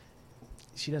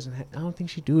she doesn't. I don't think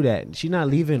she'd do that. She's not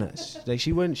leaving us. Like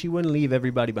she wouldn't leave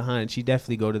everybody behind. She'd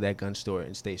definitely go to that gun store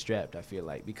and stay strapped. I feel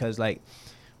like because like.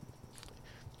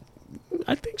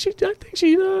 I think she'd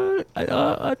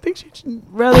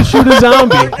rather shoot a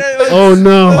zombie. Oh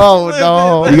no! Oh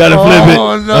no! You gotta flip it.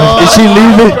 Oh no! Is she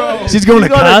leaving? She's going to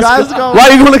Costco. Why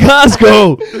are you going to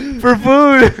Costco? For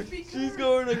food. She's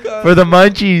going to go. For the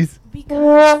munchies.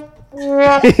 Because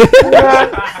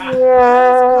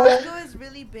Costco is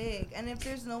really big, and if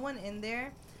there's no one in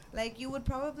there, like you would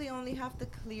probably only have to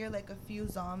clear like a few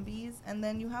zombies, and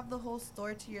then you have the whole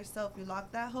store to yourself. You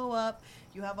lock that hoe up.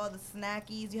 You have all the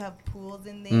snackies. You have pools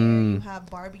in there. You have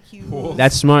barbecue.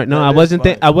 That's smart. No, That I is wasn't.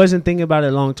 smart. I wasn't thinking about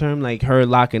it long term, like her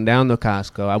locking down the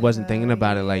Costco. I wasn't thinking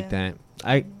about it like yeah.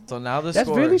 that. So now the That's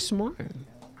score. really smart.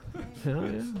 Hell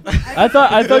yeah. I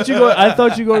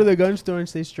thought you go to the gun store and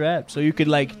stay strapped so you could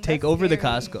like take That's over the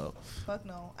scary. Costco. Fuck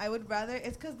no. I would rather.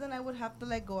 It's because then I would have to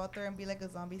like go out there and be like a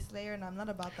zombie slayer, and I'm not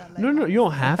about that. Life, No, you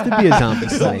don't have to be a zombie I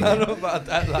don't slayer. know about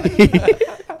that.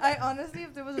 Like, I honestly,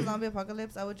 if there was a zombie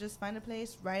apocalypse, I would just find a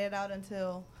place, ride it out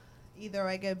until either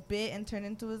I get bit and turn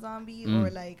into a zombie,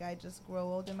 or like I just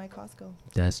grow old in my Costco.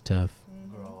 That's tough.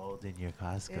 Grow old in your In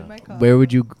Costco. my Costco.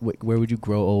 Where would you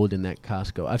grow old in that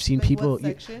Costco? I've seen Like people. what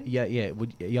section? Yeah.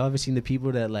 Would y'all ever seen the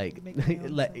people that like Make my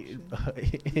own like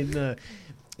section.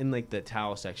 in like the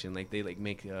towel section, like they like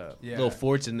make Yeah. little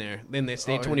forts in there. Then they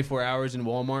stay Oh, yeah. 24 hours in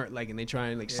Walmart, like, and they try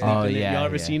and like sleep Oh, in there. yeah, Y'all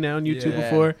ever yeah. seen that on YouTube Yeah.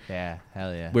 before? Yeah,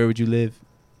 hell yeah. Where would you live?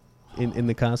 In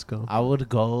the Costco. I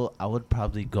would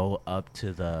probably go up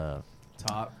to the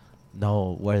Top.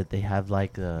 where they have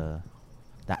like the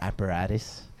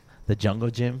apparatus, the jungle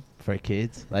gym for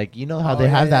kids. Like you know how Oh, they yeah,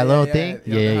 have that yeah, little yeah, thing. yeah.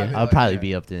 Yeah, They yeah. have it I'll like probably that.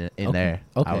 be up in Okay. there.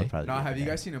 I Okay. would probably Now, be have up you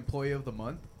there. guys seen Employee of the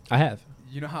Month? I have.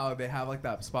 You know how they have like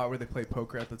that spot where they play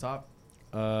poker at the top?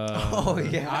 Oh,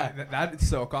 yeah.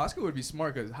 So Costco would be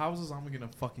smart because how is a zombie gonna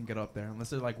fucking get up there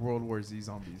unless they're like World War Z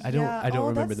zombies? I don't oh,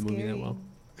 remember that's the movie that scary. well.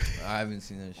 I haven't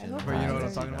seen that I shit. hope But you know what I'm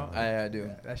Costco. talking about? I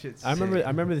do. That shit's. I sick.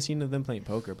 remember the scene of them playing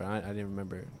poker, but I didn't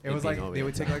remember. It was being like over they there.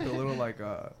 would take like a little like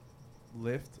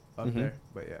lift up Mhm. there,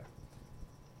 but yeah.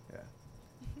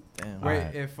 Damn. Wait,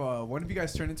 Alright. if one of you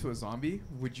guys turned into a zombie,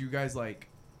 would you guys like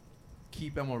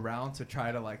keep them around to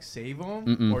try to like save them,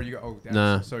 Mm-mm. or you? Oh, damn.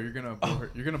 Nah. So you're gonna blow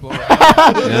her. You're gonna blow her.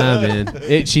 Out. Nah, man.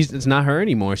 It's not her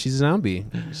anymore. She's a zombie.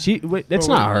 That's But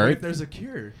not what her. if there's a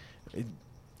cure?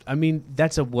 I mean,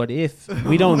 that's a what if.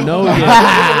 We don't know yet.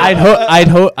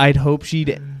 I'd hope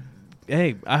she'd.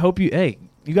 Hey, I hope you. Hey,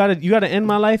 you gotta end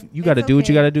my life. You gotta It's do what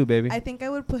you okay. gotta do, baby. I think I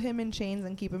would put him in chains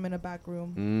and keep him in a back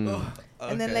room.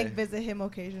 And then like visit him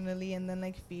occasionally and then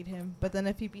like feed him. But then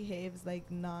if he behaves like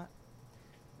not,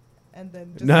 and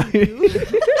then just Nah. keep you.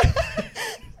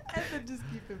 And then just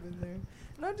keep him in there.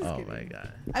 No, just Oh kidding. my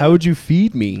god. How would you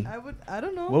feed me? I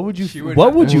don't know. What would you? She What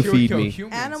have would to- you she feed kill me?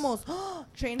 humans. Animals.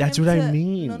 Train That's him what I to-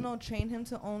 mean. No, train him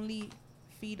to only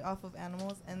feed off of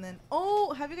animals. And then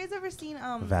have you guys ever seen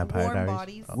Vampire Warm Diaries?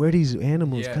 Bodies? Oh. Where these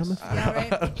animals Yes. coming from? Yeah,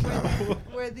 right.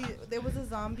 where there was a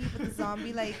zombie, but the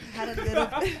zombie like had a little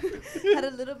had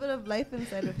a little bit of life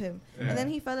inside of him, and then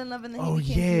he fell in love, and then Oh, he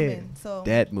became yeah. human. So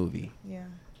That movie. yeah,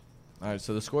 All right,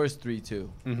 so the score is 3-2.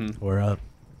 Mm-hmm. We're up.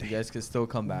 You guys can still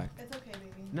come back. it's okay,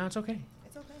 baby. No, it's okay.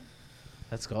 It's okay.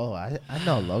 Let's go. I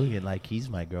know Logan like he's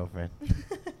my girlfriend.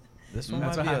 This one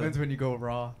That's might what be happens when you go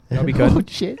raw. Y'all be cuddling.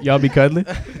 shit. Y'all be cuddling.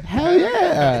 Hell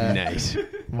yeah. Nice.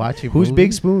 Watching Who's Big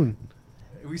movies. Spoon?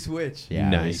 We switch. Yeah,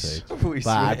 Nice. But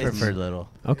I prefer little.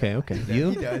 Okay.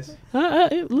 You? He does.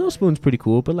 Little spoon's pretty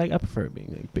cool, but like I prefer being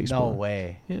like big spoon. No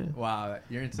way, Yeah. Wow,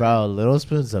 you're insane. bro. Little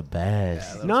spoon's the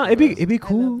best. Yeah, No, Little it'd spoon be I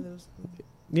cool. love Little Spoon.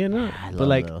 Yeah, no. I love But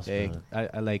like, Little hey, Spoon.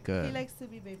 I like He likes to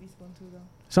be baby spoon too, though.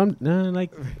 some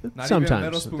like Not even middle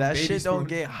sometimes. spoon, That baby shit don't spoon.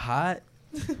 get hot.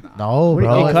 No, What do you-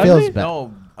 bro. oh, It cut feels it? bad.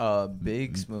 No,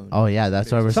 big spoon. Oh yeah,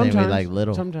 that's why we're saying we Sometimes. like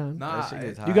little. Sometimes. Nah, That shit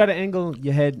gets it- hot. You gotta angle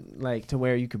your head like to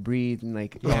where you could breathe and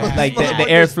like Yeah. like the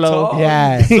Motherfucker's airflow. tall.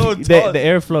 Yeah. He's so the tall.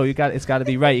 airflow. It's got to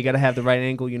be right. You got to have the right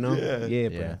angle. You know. Yeah. Yeah,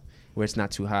 Yeah. bro. Where it's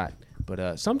not too hot.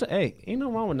 But sometimes, hey, ain't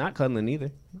no wrong with not cuddling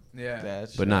either. Yeah.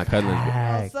 That's But not cuddling. Well,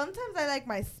 Heck. sometimes I like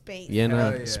my space. Yeah, no.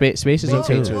 Hell yeah. Space is Me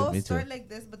okay too. too. We'll Me too. start like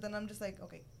this, but then I'm just like,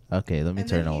 okay. Okay, let me And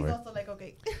turn then he's over. also like,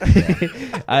 okay.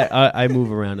 I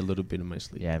move around a little bit in my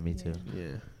sleep. Yeah, me too.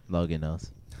 Yeah. Logan knows.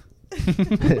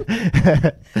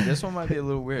 This one might be a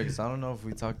little weird because I don't know if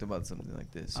we talked about something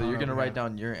like this. So I you're don't gonna know. write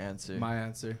down your answer. My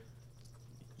answer.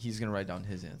 He's gonna write down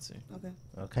his answer. Okay.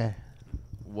 Okay.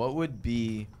 What would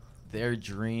be their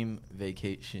dream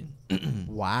vacation?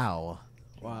 Wow.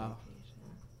 Wow.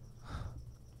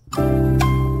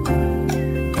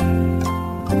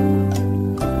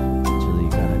 Julie, you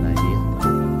got an idea?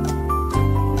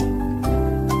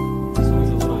 This one's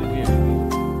a little weird.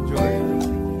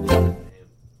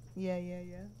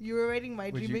 Yeah. You were writing my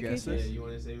Would dream you guess vacation. this? You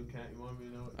want to say? You want me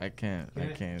to know? I can't. I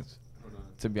Can't? can't. Hold on.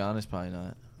 To be honest, probably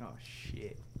not. Oh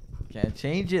shit. Can't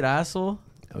change it, asshole.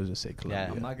 I was gonna say Colombia.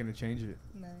 Yeah. I'm not gonna change it.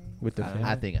 Nice. With the I family.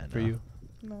 I think I know. for you.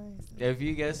 Nice. If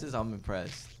you guess this, I'm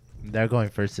impressed. They're going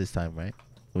first this time, right?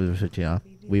 We were switching off.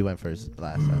 We went first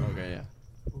last time. Okay, yeah.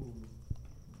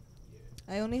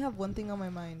 I only have one thing on my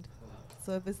mind.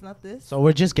 So if it's not this, So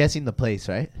we're just guessing the place,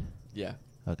 right? Yeah.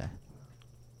 Okay.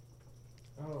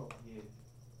 Oh yeah.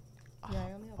 yeah,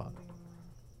 I only have fuck. one thing on my mind.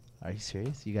 Are you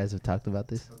serious? You guys have talked about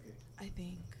this? I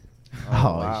think.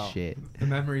 Oh, wow. shit. The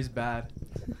memory's bad.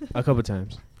 A couple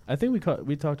times. I think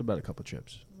we talked about a couple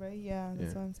trips. Right? Yeah,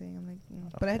 that's Yeah. what I'm saying. I'm like,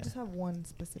 but I Okay. just have one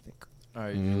specific. All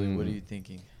right, Julie, what are Mm. you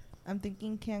thinking? I'm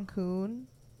thinking Cancun.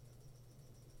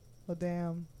 Oh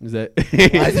damn. Is that?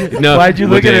 Why'd you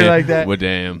well, look at it damn. like that? Well,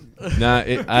 damn. Nah,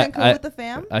 Cancun with the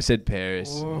fam? I said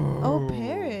Paris. Oh,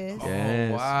 Paris.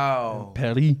 Yes. Oh, wow.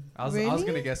 Paris. I was Really?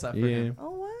 gonna guess that for Yeah. him. Oh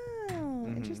wow.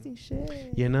 Interesting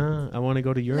shit. Yeah, nah. I want to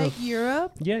go to Europe. Like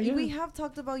Europe? Yeah, yeah. We have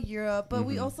talked about Europe, but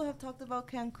we Mhm. also have talked about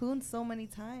Cancun so many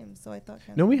times. So I thought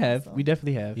Cancun. No, we have. also. We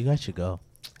definitely have. You guys should go.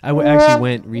 I actually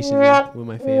went recently with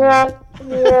my family.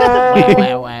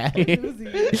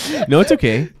 No, it's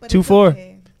okay. But 2-4. it's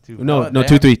okay. No, Oh, no, they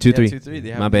 2-3, haven't- 2-3. Yeah, 2-3. They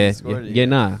My haven't bad. scored Yeah, it yeah, yet.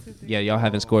 nah. Yeah, y'all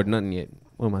haven't scored nothing yet.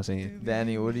 What am I saying?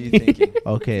 Danny, what are you thinking?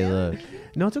 Okay, look.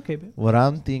 No, it's okay, babe. What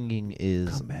I'm thinking is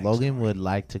Come back, Logan sorry. would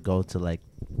like to go to like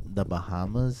the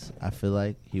Bahamas. I feel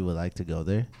like he would like to go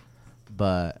there,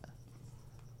 but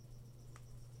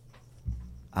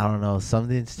I don't know.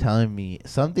 Something is telling me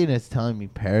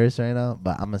Paris right now,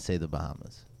 but I'm gonna say the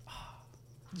Bahamas.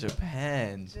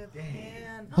 Japan.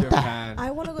 Japan. Japan.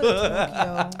 I want to go to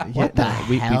Tokyo. What the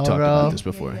we hell, talked bro? about this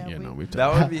before. Yeah, Yeah, no, we- we've That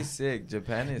talked. would be sick.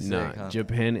 Japan is Nah, sick, huh?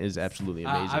 Japan is absolutely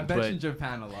amazing. I've but mentioned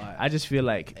Japan a lot. I just feel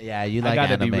like Yeah, you I like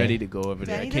gotta anime. be ready to go over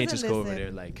there. I Danny can't just doesn't go over listen.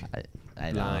 there like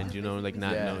I know. blind, you know, like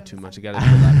not Yeah. know too much. I gotta do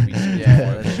a lot of research. Yeah,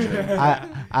 before. that's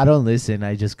true. I don't listen.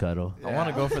 I just cuddle. I want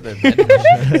to go for the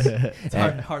It's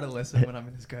hard to listen when I'm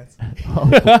in his guts.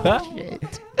 Oh,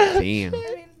 shit. Damn,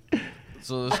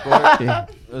 So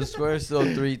the score is still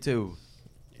 3-2.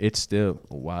 it's still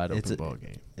a wide It's open a- ball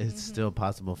game. It's still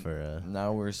possible for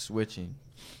Now we're switching.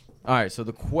 All right, so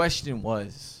the question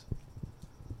was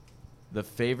the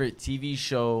favorite TV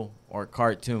show or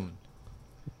cartoon.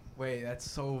 Wait, that's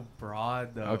so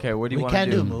broad though. Okay, what do you we want to can't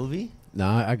do? do movie.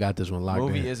 Nah, I got this one locked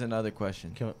Movie in. is another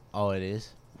question. Oh, it is.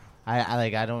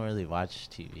 I don't really watch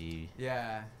TV.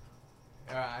 Yeah.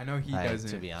 I know he Like,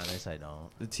 doesn't. to be honest, I don't.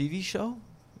 The TV show?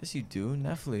 Yes, you do.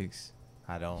 Netflix.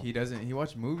 I don't. He doesn't. He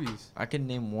watched movies. I can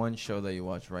name one show that you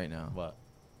watch right now. What?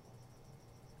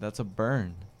 That's a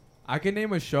burn. I can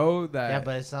name a show that. Yeah,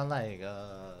 but it's not like.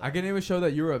 I can name a show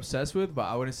that you were obsessed with, but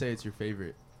I wouldn't say it's your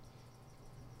favorite.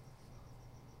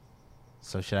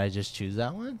 So should I just choose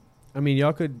that one? I mean,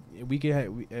 y'all could. We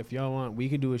could. If y'all want, we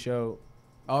could do a show,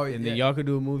 Oh, and then y'all could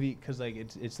do a movie. Cause like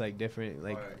it's like different.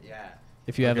 Like yeah.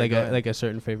 if you have Okay, like go a ahead. like a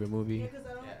certain favorite Yeah, movie. because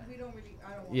we don't really.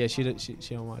 I don't. Yeah, watch she Marvel.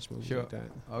 she don't watch movies Sure. like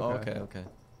that. Okay, okay.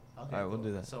 All right, we'll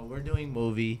do that. So we're doing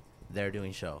movie. They're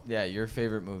doing show. Yeah, your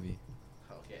favorite movie.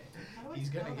 Okay. How do I He's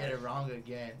spell gonna that? get it wrong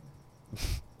again.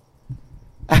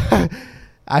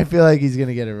 I feel like he's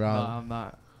gonna get it No, wrong. I'm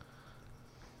not.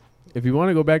 If you want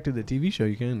to go back to the TV show,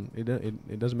 you can.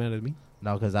 It doesn't matter to me.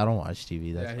 No, because I don't watch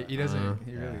TV. Yeah, That's he doesn't. Uh,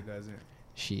 he yeah. really doesn't.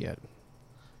 Shit.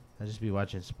 I just be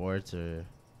watching sports or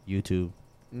YouTube.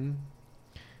 Mm.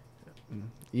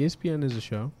 ESPN is a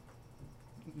show.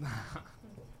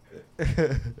 I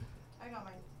got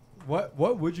mine.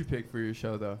 What would you pick for your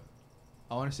show though?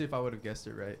 I want to see if I would have guessed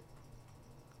it right.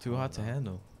 Too hot to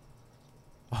handle.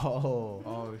 Oh,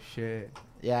 Oh shit.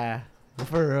 yeah.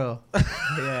 For real.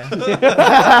 Yeah.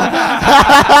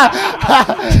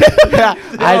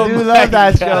 I do love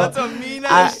that show. That's a mean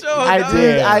ass show. dog.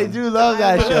 I do love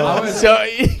that I show. was, So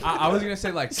I was gonna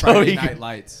say like So Friday he Night could-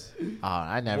 Lights. Oh,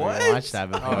 I never What? even watched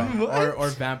that before. Or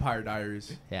Vampire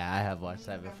Diaries. Yeah, I have watched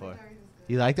that before.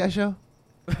 You like that show?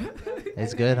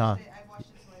 It's good, huh? I watched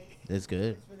it twice. It's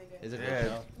good. It's really good. It's a good Yeah.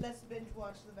 show. Let's binge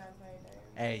watch the Vampire Diaries.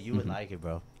 Hey, you would Mhm. like it,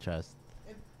 bro. Trust.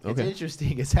 It's Okay.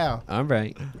 interesting as hell. All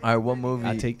right. All right, what movie?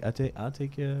 I'll take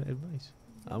your advice.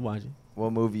 I'll watch it.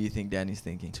 What movie you think Danny's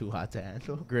thinking? Too hot to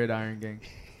handle. Gridiron Gang.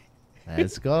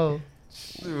 Let's go.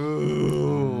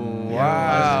 Ooh, Yeah,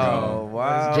 wow,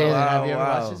 wow. Jaylon, wow, have you ever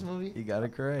wow. watched this movie? You got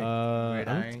it correct.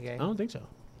 I Gang? don't think so.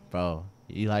 Bro,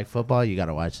 you like football? You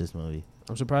gotta watch this movie.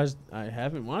 I'm surprised I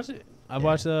haven't watched it. I Yeah.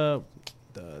 watched the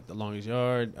Longest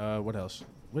Yard. What else?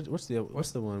 What's the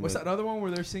one? What's with- that other one where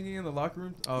they're singing in the locker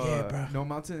room? Yeah, bro. No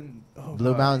Mountain.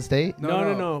 Blue Mountain State?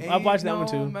 No. I've watched that one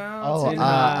too. Oh,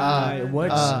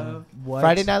 What?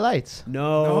 Friday Night Lights.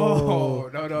 No.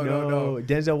 No.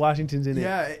 Denzel Washington's in it.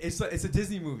 Yeah, it's a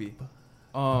Disney movie.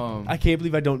 I can't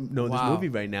believe I don't know this Wow. movie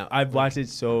right now. I've watched it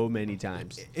so many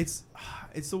times. It's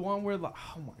the one where like,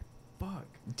 oh my fuck,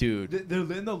 Dude. they're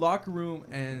in the locker room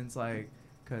and it's like,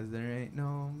 cause there ain't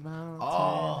no mountain.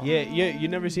 Oh. Yeah, you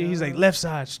never see. He's like left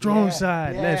side, strong Yeah,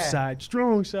 side, yeah. left side,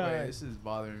 strong Wait, side. this is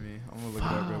bothering me. I'm gonna look it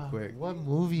up real quick. What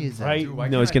movie is that? Right? Dude, why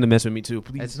No, can't it's I- gonna mess with me too.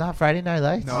 Please. It's not Friday Night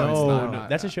Lights? No, No, it's not. no,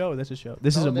 that's a show. That's a show.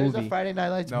 This is No, a there's movie. a Friday Night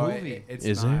Lights No, movie. it's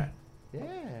Is not. there?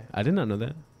 Yeah. I did not know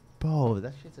that. Bro,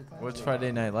 that shit's a classic. What's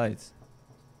Friday Night Lights?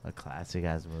 A classic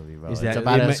ass movie, bro. Is It's that-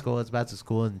 about it a might- school. It's about a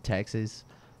school in Texas.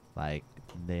 Like,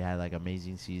 they had like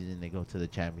amazing season. They go to the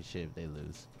championship. They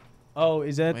lose. Oh,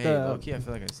 is that Wait, the? low-key, I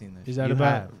feel like I've seen this. Is that You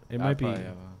about? have. It I might be. probably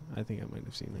have, I think I might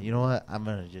have seen it. You know what? I'm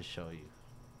gonna just show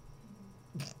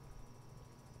you.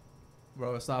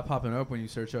 Bro, it's not popping up when you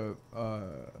search up.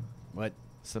 What?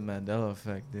 It's the Mandela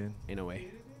effect, dude. In a way.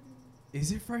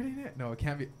 Is it Friday Night? No, it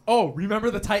can't be. Oh, Remember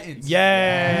the Titans.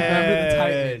 Yeah. Remember the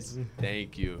Titans.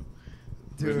 Thank you.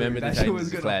 Dude, Remember the that shit Titans was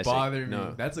is gonna classic. bother me.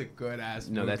 No. That's a good ass.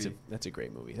 No, movie. that's a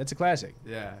great movie. That's a classic.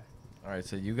 Yeah. All right,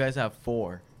 so you guys have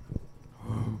 4.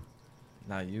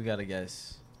 Now you gotta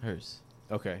guess hers.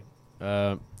 Okay.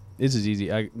 This is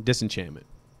easy. Disenchantment.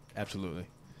 Absolutely.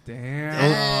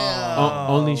 Damn.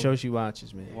 Only show she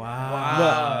watches, man.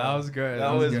 Wow. That was good.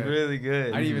 That was good. really good.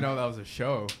 I didn't even know that was a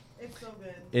show. It's so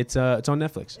good. It's on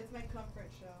Netflix. It's my comfort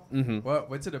show. Mm-hmm.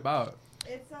 What's it about?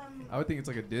 It's I would think it's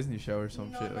like a Disney show or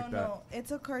some shit like that. No.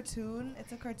 It's a cartoon.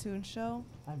 It's a cartoon show.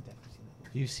 I've definitely seen that.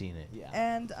 You've seen it. Yeah.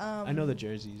 And I know the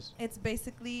jerseys. It's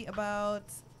basically about.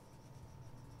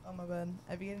 Oh my god,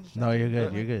 I be getting No, you're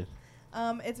distracted. good. You're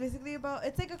good. It's basically about.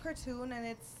 It's like a cartoon, and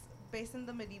it's based in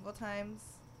the medieval times,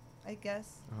 I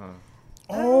guess. Uh-huh.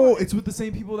 Oh, it's with the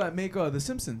same people that make The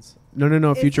Simpsons No, Is it?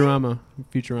 Futurama.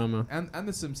 Futurama. and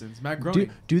The Simpsons. Matt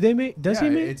Groening. Do they make? Does yeah,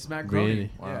 he make? It's Matt Groening.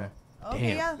 Really? Wow. Yeah.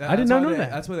 Okay, Damn. yeah. I did That's not why know they- that.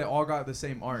 That's why they all got the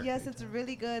same art. Yes, it's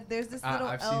really good. There's this I- little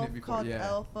I've seen elf it before, called yeah.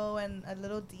 Elfo and a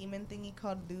little demon thingy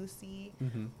called Lucy.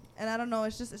 Mm-hmm. And I don't know,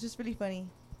 it's just really funny.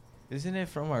 Isn't it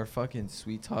from our fucking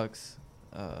Sweet Talks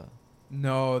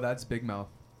No, that's Big Mouth.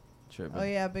 trip? Oh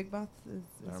yeah, Big Mouth is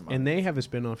Never mind. And they have a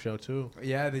spin-off show too.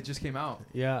 Yeah, they just came out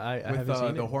Yeah, I with haven't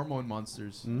seen the it. hormone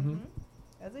monsters. Mm-hmm.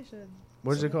 As they should.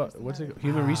 What is it called? What's it called?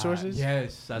 Human Resources?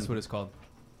 Yes, that's what it's called.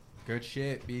 Good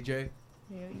shit, BJ.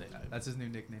 Yeah. That's his new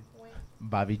nickname.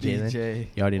 Bobby Jaylon. DJ.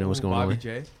 You already know what's Ooh, going Bobby on.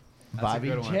 J. That's a Bobby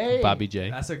good one. J. Bobby J.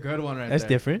 That's a good one right That's there.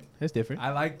 different. That's different.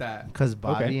 I like that. Cause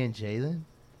Bobby Okay. and Jaylon.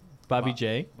 Bobby Bob-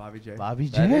 J. Bobby J. Bobby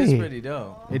That is J. pretty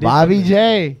dope. It is Bobby pretty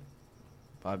J.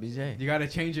 Bobby J. You gotta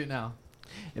change it now.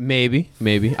 Maybe.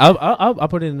 I'll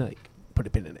put it in like put a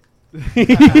pin in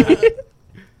it.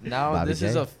 Now Bobby this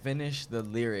is J. a finish the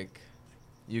lyric.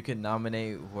 You can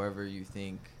nominate whoever you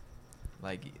think,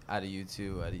 like out of you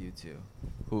two.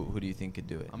 Who do you think could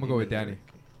do it? I'm gonna go with Danny.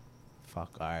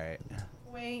 Fuck. All right.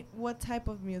 Wait, what type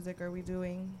of music are we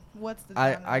doing? What's the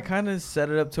I genre? kind of set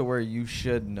it up to where you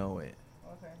should know it.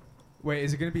 Okay. Wait,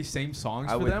 is it gonna be same songs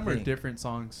I for would them or think. different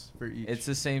songs for each? It's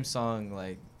the same song,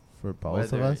 like For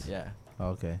both of whether- us. Yeah.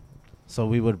 Okay. So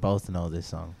we would both know this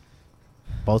song.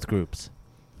 Both groups.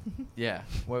 Yeah.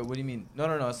 What do you mean?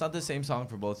 No. It's not the same song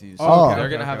for both of you. So Oh, they're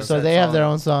okay, gonna have a So set they have song. their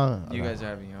own song. You Okay. guys are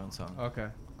having your own song. okay.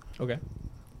 Okay.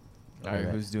 All right.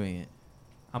 Okay. Who's doing it?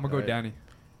 I'm gonna go Alright. Danny.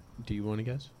 Do you want to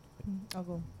guess? I'll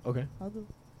go. Okay. I'll do.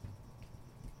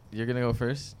 You're gonna go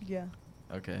first. Yeah.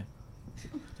 Okay.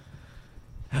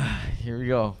 Here we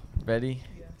go. Ready?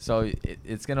 Yeah. So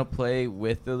it's gonna play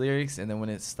with the lyrics, and then when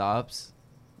it stops,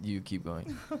 you keep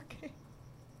going. Okay.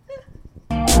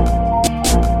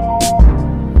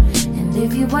 And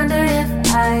if you wonder if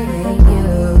I hate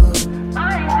you,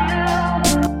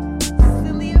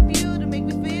 Silly of you to make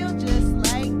me feel just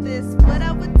like this. What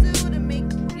I would do to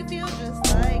make you feel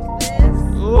just like this.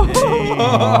 Oh.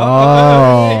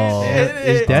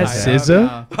 Is that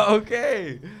SZA?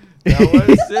 Okay. That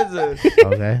was SZA.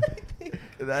 Okay.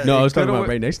 No, I was talking about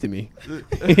right next to me.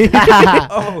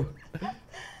 Oh.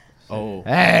 Oh.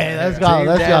 Hey, let's go. Team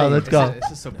Let's go. Daddy. Let's go.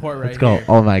 It's a support right Let's go. here.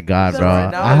 Oh my God, So bro.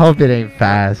 right now I hope it ain't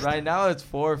fast. Right now it's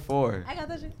 4-4. I got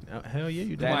that shit. Hell yeah,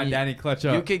 you do. Come on, Danny, clutch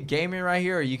up. You could game it right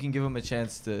here, or you can give him a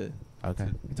chance to Okay.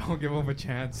 Don't give him a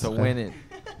chance. win it.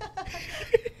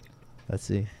 Let's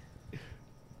see.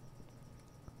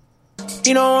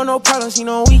 You don't want no problems, you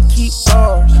know we keep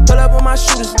ours. Pull up on my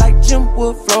shooters like gym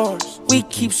wood floors. We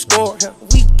keep score,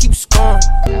 we keep scoring.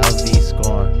 LV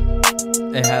scoring.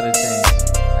 It had a change.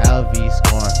 LV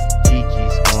scoring. GG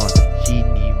scoring. She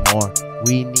need more.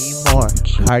 We need more.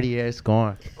 Cartier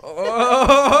scoring. Come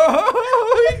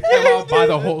on, buy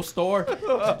the whole store.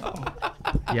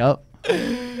 Yup.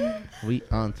 We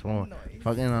on tour.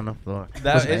 Fucking on the floor.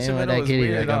 That What's the name of instrumental that was kitty?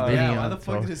 weird, Like huh? a video Yeah, why on the the fuck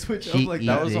floor. did it switch She up like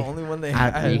That was the eat only one they I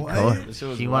had. eat core. That shit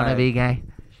was She wanna whack. be gay.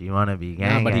 She wanna be gay.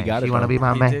 Nah, but he gay. got it, She wanna though. be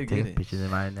my He man. did get Take it. pictures in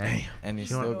my name. And he's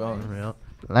She still wanna going. real.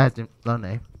 Last name, no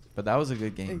name. But that was a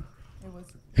good game. It was.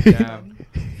 Damn.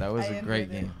 That was I a am great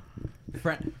living.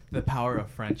 game. The power of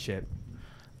friendship.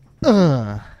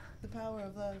 Uh. The power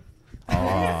of love.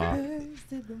 Aw.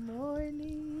 Thursday the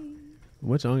morning.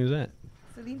 What song is that?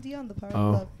 Celine Dion, the power Oh.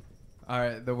 of love. All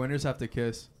right, the winners have to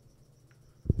kiss.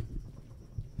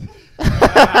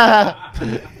 I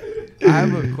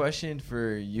have a question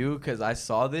for you because I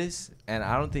saw this and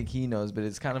I don't think he knows, but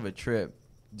it's kind of a trip.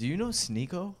 Do you know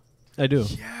Sneeko? I do.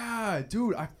 Yeah,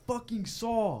 dude, I fucking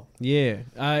saw. Yeah,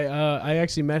 I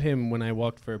actually met him when I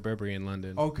walked for Burberry in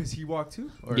London. Oh, cause he walked too.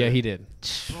 Or- yeah, he did.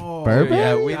 Oh, Burberry?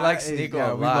 Yeah, we that like is- Sneeko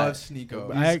yeah, a we lot. love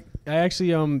Sneeko. I actually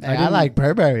Hey, I didn't- like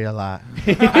Burberry a lot.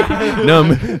 No,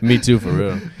 me too for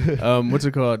real. What's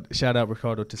it called? Shout out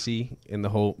Ricardo Tassi and the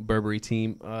whole Burberry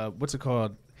team. What's it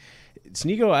called?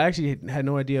 Sneeko, I actually had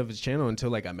no idea of his channel until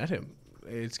like I met him.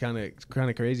 It's kind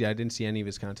of crazy. I didn't see any of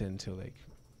his content until like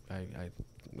I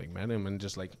like met him and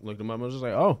just like looked him up. I was just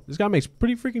like, oh, this guy makes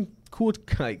pretty freaking cool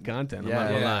like content. I'm not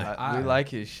gonna lie. We like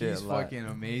his shit He's a lot. fucking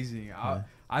amazing.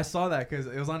 I saw that because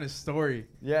it was on his story.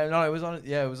 Yeah, no, it was on.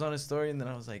 Yeah, it was on his story, and then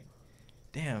I was like,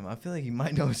 "Damn, I feel like he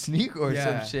might know Sneeko or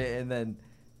Yeah. some shit." And then,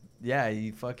 yeah,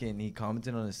 he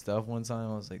commented on his stuff one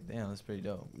time. I was like, "Damn, that's pretty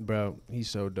dope." Bro, he's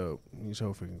so dope. He's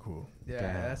so freaking cool. Yeah,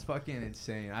 Damn. that's fucking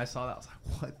insane. I saw that. I was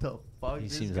like, what the fuck? He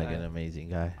This seems like guy- an amazing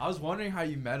guy. I was wondering how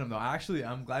you met him though.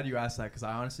 I'm glad you asked that because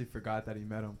I honestly forgot that he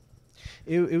met him.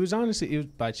 It was honestly, it was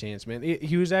by chance, man.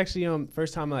 He was actually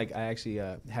first time like I actually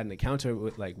had an encounter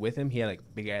with him. He had like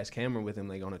big ass camera with him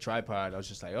like on a tripod. I was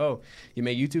just like, oh, you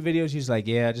make YouTube videos? He's like,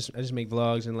 yeah, I just make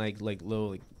vlogs and like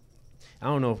little like I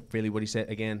don't know really what he said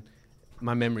again.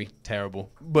 My memory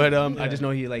terrible, but I just know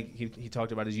he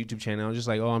talked about his YouTube channel. I was just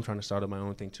like, oh, I'm trying to start up my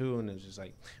own thing too, and it was just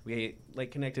like we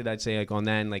like connected. I'd say like on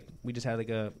that, and like we just had like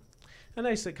a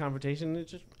nice like conversation.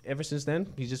 It's just ever since then,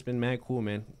 he's just been mad cool,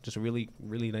 man. Just a really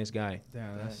nice guy.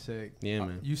 Damn, that's sick. Yeah,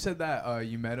 man. You said that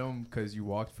you met him because you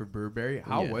walked for Burberry.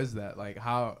 How Yeah. was that? Like,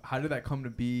 how did that come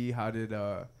to be? How did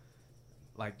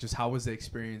like just how was the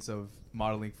experience of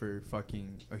modeling for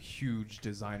fucking a huge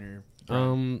designer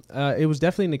brand? It was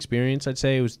definitely an experience. I'd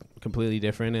say it was completely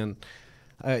different, and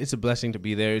it's a blessing to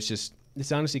be there. It's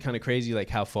honestly kind of crazy, like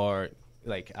how far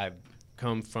like I've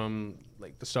come from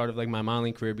like the start of like my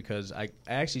modeling career, because I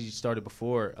actually started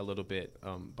before a little bit,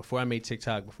 before I made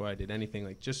TikTok, before I did anything,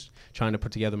 like just trying to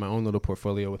put together my own little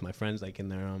portfolio with my friends, like in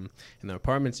their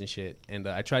apartments and shit. And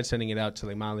I tried sending it out to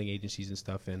like modeling agencies and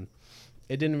stuff, and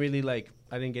it didn't really like,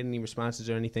 I didn't get any responses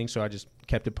or anything, so I just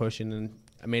kept it pushing, and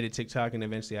I made a TikTok, and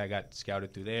eventually I got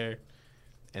scouted through there.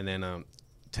 And then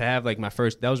to have like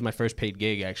that was my first paid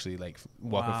gig actually, like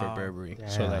walking for Burberry. Damn.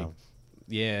 So like,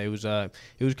 yeah, it was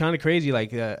kind of crazy.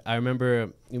 Like I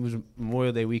remember it was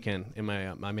Memorial Day weekend, and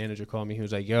my manager called me. He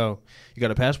was like, "Yo, you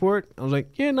got a passport?" I was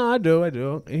like, "Yeah, no, I do."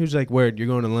 And he was like, "Word, you're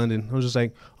going to London?" I was just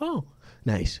like, "Oh,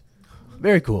 nice,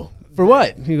 very cool." For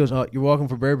what? He goes, "Oh, you're walking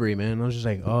for Burberry, man." I was just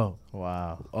like, "Oh,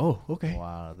 Wow. oh, okay."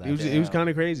 Wow. It was kind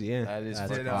of crazy, yeah. That is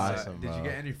That's fucking awesome. Did you bro.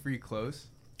 get any free clothes?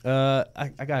 I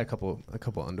got a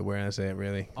couple underwear. I say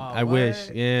really. Oh, I wish.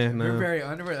 what? Yeah, no. Burberry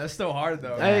underwear. That's still hard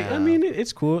though. I mean,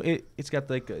 it's cool. It's got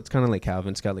like it's kind of like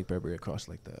Calvin. It's got like Burberry across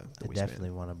like the I waistband.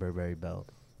 definitely want a Burberry belt.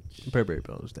 Burberry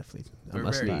Bros definitely a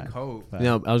must Burberry need. coat.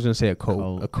 No, I was gonna say a coat.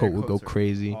 Coat. A coat would Their go coats are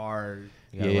crazy. Hard.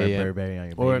 You gotta Yeah, wear yeah. Burberry on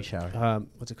your Or baby shower.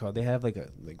 what's it called? They have like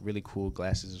really cool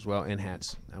glasses as well and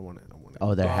hats. I want it.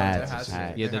 Oh, their Oh, hats. their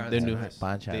hats. Yeah, Their their hats new are hats.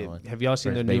 Bonch had one. Have y'all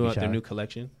seen First their baby shower. new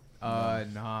collection?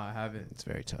 Nah, I haven't. It's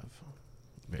very tough.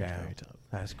 Damn. Very tough.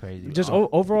 That's crazy. Just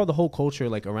overall, the whole culture,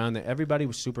 like around there, everybody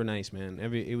was super nice, man.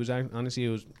 It was honestly, it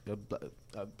was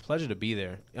a pleasure to be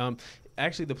there.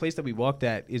 Actually, the place that we walked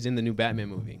at is in the new Batman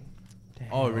movie.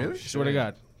 Oh, really? Swear to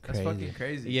God. That's Crazy. fucking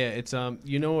crazy. Yeah, it's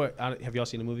you know what? Have y'all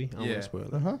seen the movie? I don't Yeah. want to spoil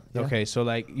it. Uh-huh. Yeah. Okay, so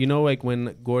like you know, like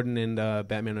when Gordon and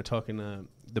Batman are talking to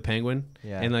the Penguin,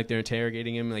 Yeah. and like they're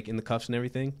interrogating him, like in the cuffs and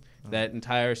everything. That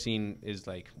entire scene is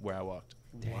like where I walked,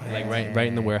 like right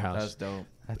in the warehouse. That's dope.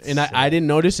 That's And sick. I didn't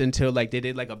notice until like they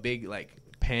did like a big like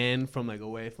pan from like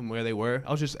away from where they were.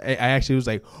 I actually was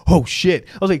like, oh shit.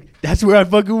 I was like, that's where I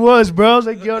fucking was, bro. I was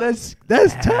like, yo, that's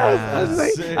tough. I was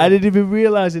like, sick. I didn't even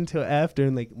realize until after,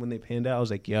 and like when they panned out, I was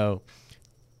like, yo,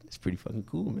 it's pretty fucking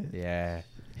cool, man. Yeah.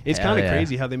 It's Hell kind of yeah.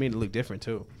 crazy how they made it look different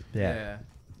too. Yeah.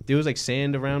 There was like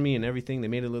sand around me and everything. They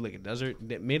made it look like a desert.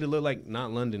 They made it look like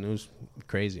not London. It was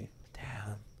crazy.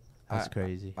 Damn. That's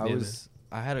crazy.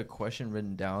 I had a question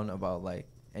written down about like,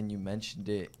 and you mentioned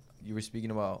it. You were speaking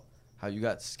about how you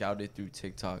got scouted through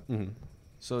TikTok. Mm-hmm.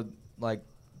 So like,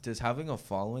 does having a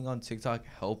following on TikTok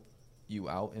help you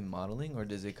out in modeling, or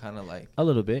does it kind of like? A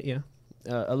little bit, yeah.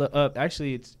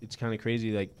 Actually, it's kind of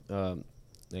crazy. Like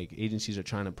agencies are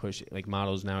trying to push like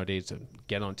models nowadays to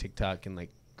get on TikTok and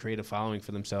like create a following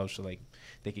for themselves, so like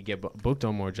they could get booked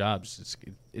on more jobs.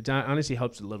 It honestly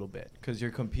helps a little bit Because you're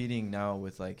competing now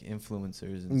with like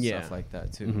influencers and Yeah. stuff like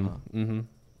that too. Mm-hmm. Huh? Mm-hmm.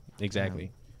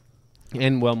 Exactly.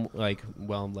 And well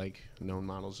known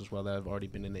models as well that have already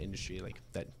been in the industry, like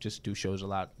that just do shows a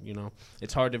lot. You know,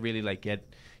 it's hard to really like get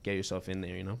yourself in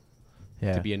there. You know,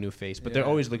 Yeah. to be a new face, but they're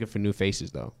always looking for new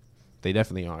faces though. They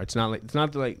definitely are. It's not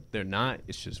like they're not.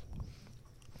 It's just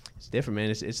it's different, man.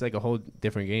 It's like a whole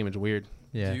different game. It's weird.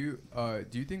 Yeah. Do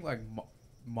you think like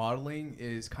modeling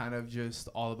is kind of just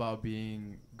all about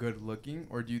being good looking,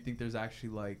 or do you think there's actually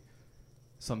like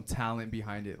some talent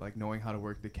behind it, like knowing how to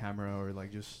work the camera, or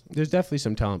like just? There's definitely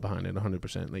some talent behind it,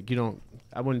 100%. Like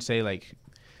I wouldn't say like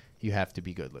you have to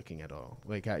be good looking at all.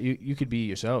 Like you could be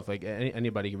yourself. Like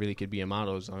anybody really could be a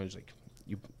model as long as like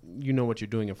you know what you're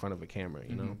doing in front of a camera,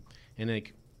 you know. And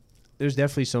like there's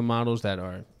definitely some models that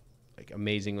are like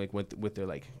amazing, like with their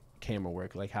like camera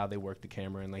work, like how they work the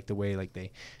camera and like the way like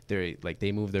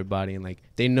they move their body, and like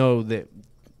they know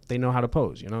how to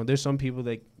pose, you know. There's some people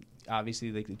that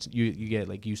obviously like you get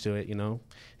like used to it, you know.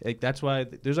 Like that's why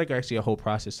there's like actually a whole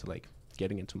process to like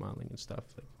getting into modeling and stuff,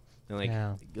 like,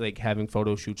 and like having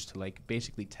photo shoots to like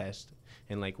basically test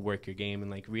and like work your game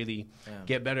and like really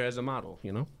get better as a model,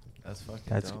 you know. That's fucking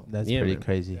dope. That's Yeah, pretty man.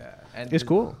 crazy. Yeah. And It's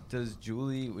cool. Does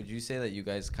Julie? Would you say that you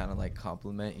guys kind of like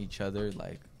complement each other,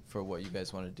 like for what you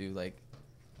guys want to do? Like,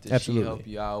 does Absolutely. she help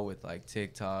you out with like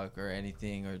TikTok or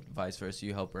anything, or vice versa?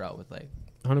 You help her out with like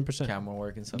 100%. camera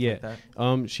work and stuff Yeah. like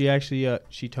that. She actually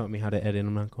she taught me how to edit.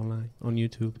 I'm not gonna lie, on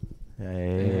YouTube.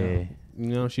 Hey. You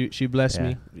know, she blessed Yeah.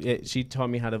 me. Yeah, she taught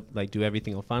me how to like do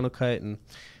everything on Final Cut, and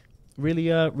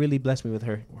really blessed me with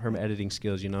her editing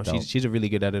skills. You know, Dope. she's a really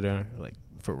good editor, like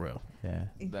for real. Yeah.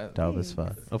 That- Dope as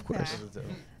fuck. Of course.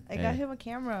 I got him a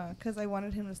camera because I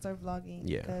wanted him to start vlogging.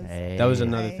 Yeah. 'cause Hey. That was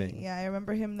another thing. Yeah, I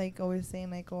remember him like always saying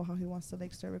like, oh, how he wants to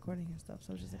like start recording and stuff.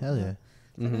 So I was just like, Hell oh. yeah.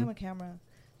 So I got Mhm. him a camera,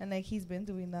 and like he's been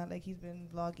doing that. Like he's been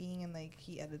vlogging and like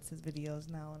he edits his videos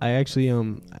now. And I like, actually puts it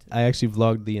on YouTube. I actually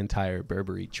vlogged the entire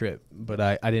Burberry trip, but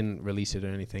I didn't release it or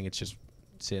anything. It's just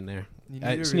sitting there. You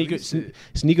need to release it.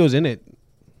 Sneako's in it.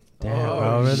 Damn, Oh,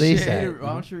 bro. Release shit. that. Why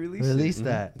don't you release Release it?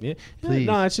 that. Yeah, Please.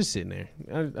 No, it's just sitting there.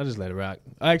 I just let it rock.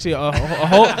 Actually, a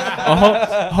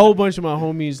whole bunch of my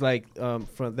homies like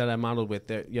that I modeled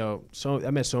with. So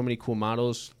I met so many cool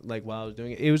models like while I was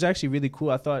doing it. It was actually really cool.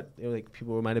 I thought like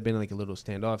people might have been like a little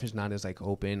standoffish, not as like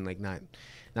open, like not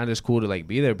as cool to like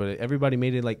be there. But everybody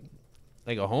made it like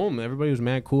a home. Everybody was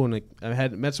mad cool, and like I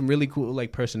had met some really cool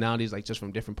like personalities, like just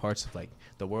from different parts of like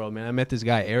the world, man. I met this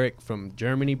guy Eric from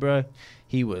Germany, bruh.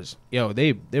 He was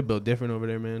they're built different over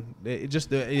there, man. He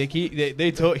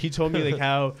told me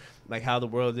like how the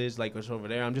world is like what's over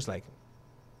there. I'm just like,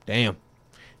 damn,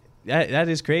 that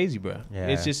is crazy, bro. Yeah.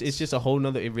 It's just a whole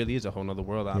nother. It really is a whole nother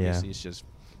world. Obviously, Yeah. it's just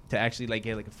to actually like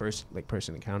get like a first like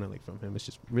person encounter like from him. It's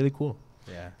just really cool.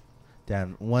 Yeah.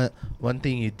 Dan, one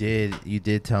thing you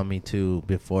did tell me too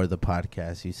before the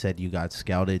podcast, you said you got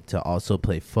scouted to also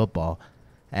play football,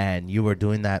 and you were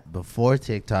doing that before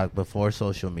TikTok, before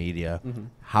social media. Mm-hmm.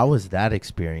 How was that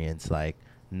experience, like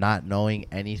not knowing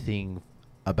anything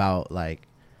about like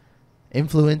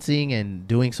influencing and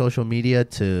doing social media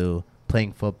to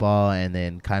playing football and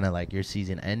then kind of like your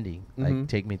season ending? Like,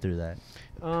 take me through that.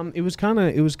 It was kind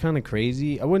of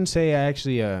crazy. I wouldn't say I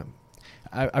actually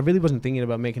I really wasn't thinking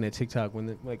about making a TikTok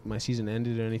when like my season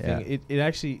ended or anything. Yeah. It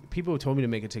actually, people told me to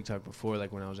make a TikTok before,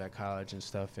 like when I was at college and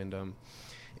stuff. And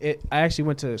I actually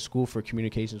went to school for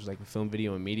communications, like film,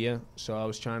 video, and media. So I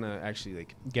was trying to actually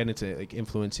like get into like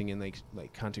influencing and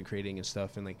like content creating and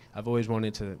stuff. And like I've always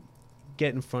wanted to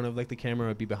get in front of like the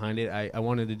camera or be behind it. I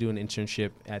wanted to do an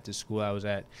internship at the school I was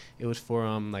at. It was for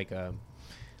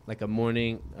like a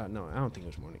morning. No, I don't think it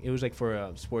was morning. It was like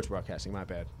for sports broadcasting. My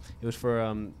bad. It was for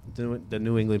the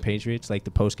New England Patriots, like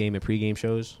the post game and pre-game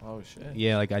shows. Oh shit.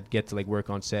 Yeah, like I'd get to like work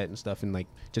on set and stuff, and like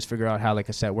just figure out how like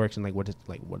a set works and like what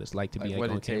it's like to be like what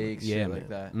on it camera. takes, Yeah, shit man. like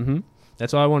that.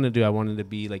 That's all I wanted to do. I wanted to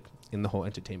be like in the whole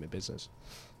entertainment business,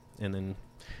 and then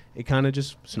it kind of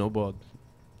just snowballed,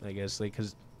 I guess, like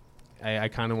because I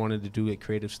kind of wanted to do like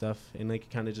creative stuff, and like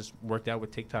it kind of just worked out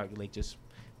with TikTok, like just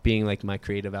being like my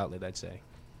creative outlet, I'd say.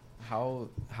 How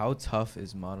tough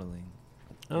is modeling?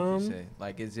 Would you say?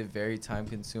 Like, is it very time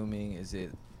consuming? Is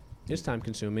it? It's time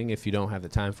consuming if you don't have the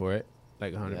time for it.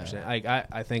 Like 100%. Like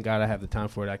I thank God I have the time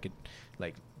for it. I could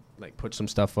like put some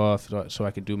stuff off so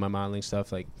I could do my modeling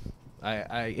stuff. Like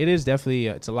it is definitely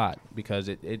it's a lot because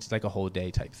it's like a whole day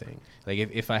type thing. Like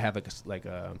if I have a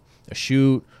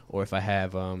shoot or if I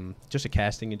have just a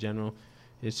casting in general,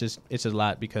 it's a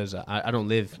lot because I don't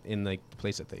live in like the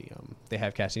place that they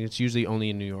have casting. It's usually only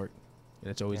in New York,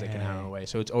 and it's always like an hour away.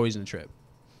 So it's always in a trip.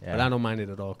 Yeah. But I don't mind it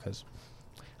at all because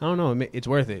I don't know. It's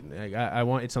worth it. Like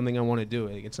it's something I want to do.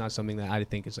 Like, it's not something that I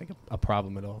think is like a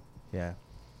problem at all. Yeah.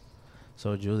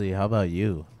 So Julie, how about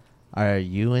you? Are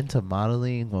you into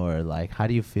modeling, or like how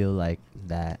do you feel like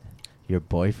that your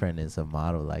boyfriend is a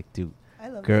model? Like, I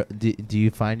love do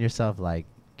you find yourself like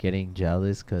getting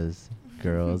jealous because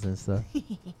girls and stuff?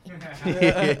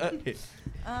 Okay.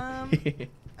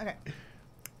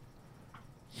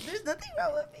 There's nothing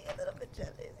wrong with being a little bit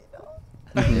jealous,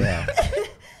 you know? Yeah.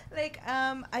 Like,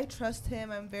 I trust him.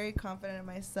 I'm very confident in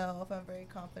myself. I'm very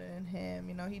confident in him.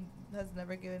 You know, he has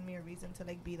never given me a reason to,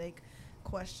 like, be, like,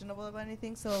 questionable about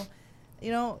anything. So,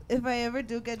 you know, if I ever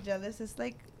do get jealous, it's,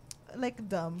 like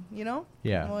dumb, you know?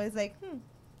 Yeah. I'm always like,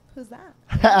 who's that?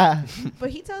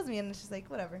 But he tells me, and it's just, like,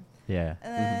 whatever. Yeah.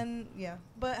 And then, yeah.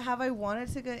 But have I wanted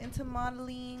to get into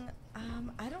modeling?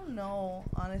 I don't know,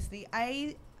 honestly.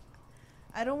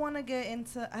 I don't want to get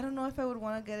into, I don't know if I would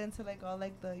want to get into, like, all,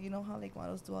 like, the, you know how, like,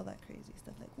 models do all that crazy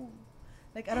stuff, like, ooh.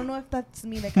 Like, I don't know if that's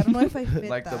me. Like, I don't know if I fit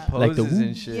like that. The poses like the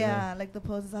and shit. Yeah, like the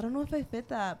poses. I don't know if I fit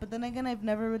that. But then again, I've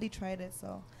never really tried it,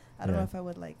 so I don't know if I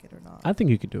would like it or not. I think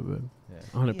you could do it. Yeah.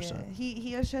 100%. Yeah.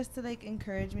 He always tries to, like,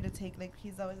 encourage me to take, like,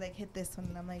 he's always like, hit this one,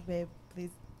 and I'm like, babe,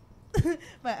 please.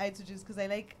 My eye twitches because I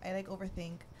like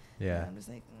overthink. Yeah. And I'm just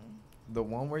like, The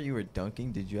one where you were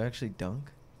dunking, did you actually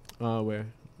dunk? Where?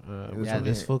 Yeah,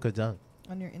 this fool could dunk.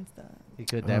 on your Insta, He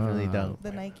could definitely dunk.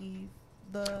 the Nike,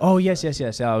 the. Oh yes.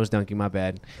 I was dunking. My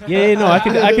bad. Yeah, no, I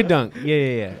could dunk.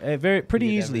 Yeah. Pretty You could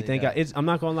easily. Thank definitely God. I'm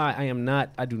not gonna lie.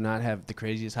 I do not have the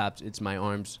craziest hops. It's my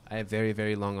arms. I have very,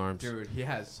 very long arms. Dude, he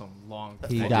has some long.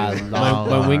 He fucking got arms. long.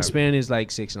 My arms. wingspan is like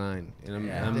 6'9", and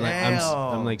Yeah.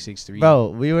 I'm like 6'3". Bro,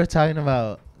 we were talking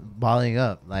about balling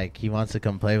up. Like, he wants to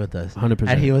come play with us. 100%.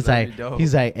 And he was That'd like, be dope.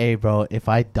 he's like, hey, bro, if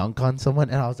I dunk on someone,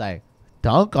 and I was like,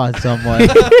 dunk on someone?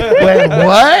 Wait,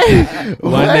 what?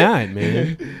 Why not,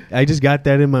 man? I just got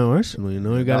that in my arsenal. You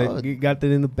know, you No. got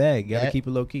that in the bag. You gotta Yeah. keep it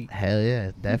low key. Hell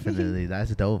yeah, definitely. That's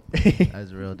dope.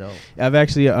 That's real dope. I've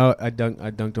actually I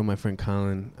dunked on my friend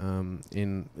Colin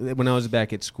when I was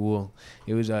back at school.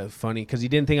 It was funny because he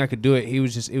didn't think I could do it. It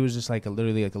was just like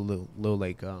literally like a little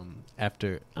like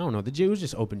after, I don't know, the gym, it was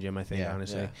just open gym, I think,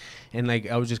 honestly. Yeah. And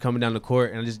like I was just coming down the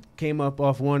court and I just came up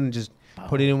off one and just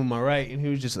put it in with my right, and he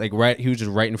was just right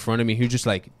in front of me. He was just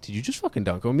like, "Did you just fucking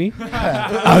dunk on me?"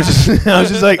 I was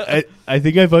just like, I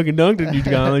think I fucking dunked on you,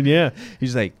 Colin. Yeah.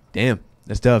 He's like, "Damn,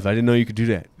 that's tough. I didn't know you could do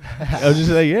that." I was just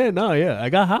like, "Yeah, I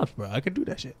got hops, bro. I could do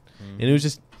that shit." And it was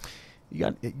just,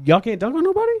 y'all can't dunk on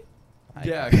nobody.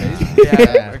 Yeah,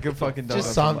 I could fucking dunk.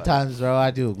 Just on somebody. sometimes, bro,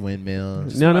 I do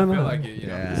windmills. No. I feel like it, you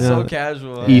know. Yeah. It's so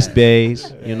casual. East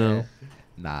Bays, you know.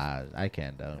 Nah, I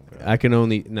can't dunk, bro. I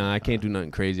can't do nothing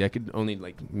crazy. I could only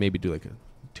like maybe do like a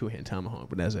 2-hand tomahawk,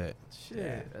 but that's it.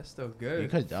 Shit, that's still good. You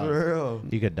could dunk. For real.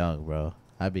 You could dunk, bro.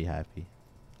 I'd be happy.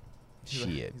 He's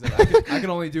Shit. like, I can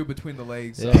only do between the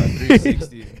legs, Yeah.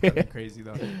 360. That'd be crazy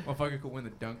though. Motherfucker could win the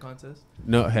dunk contest.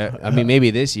 No, I mean maybe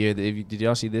this year. Did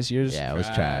y'all see this year's? Yeah, it was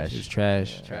Trash. trash. It was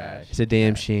trash. Yeah. Trash. It's a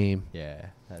damn shame, Yeah,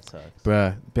 that sucks.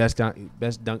 bruh. Best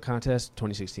dunk contest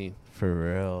 2016.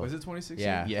 For real. Was it 2016?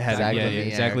 Yeah. Yeah, it had Zach yeah,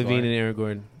 Levine, Zach Aaron Levine Gordon. and Aaron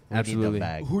Gordon. Absolutely.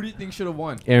 back. Who do you think should have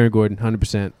won? Aaron Gordon,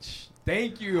 100%.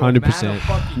 Thank you. 100%. Man of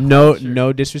fucking No, culture.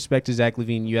 no disrespect to Zach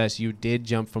LaVine. Yes, you did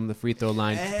jump from the free throw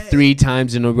line Hey. 3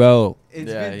 times in a row.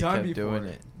 It's Yeah, been he done kept before. doing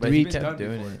it. But Three he It's kept been done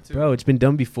doing before, it. too. Bro, it's been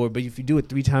done before, but if you do it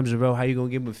 3 times in a row, how you going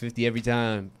to give him a 50 every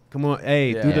time? Come on.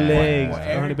 Hey, Yeah. through the Yeah. legs. What on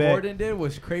Aaron the back. Gordon did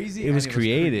was crazy. It and was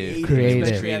creative. Creative.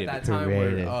 Especially at that time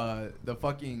Creative. where the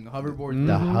fucking hoverboard. Mhm.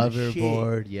 The was shit.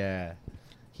 hoverboard, yeah.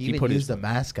 He even put his- used the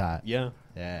mascot. Yeah.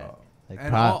 Yeah. Oh. Like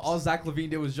And all props. Zach LaVine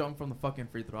did was jump from the fucking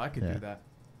free throw. I could Yeah. do that.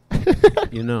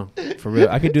 You know, for real.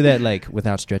 I could do that, like,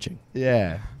 without stretching.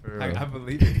 Yeah. I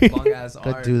believe it. Long ass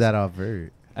Could arms. do that off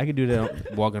vert. I could do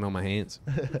that walking on my hands.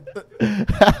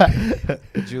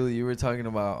 Julie, you were talking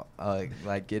about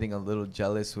like getting a little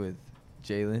jealous with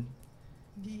Jaylon.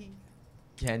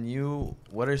 Can you?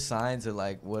 What are signs or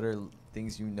like what are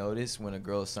things you notice when a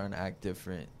girl is starting to act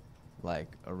different,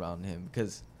 like around him?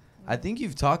 Because I think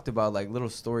you've talked about like little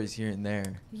stories here and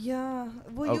there. Yeah.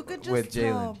 Well, Oh, you could with just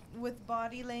tell Jaylon. with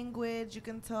body language. You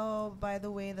can tell by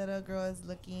the way that a girl is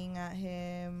looking at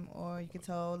him, or you can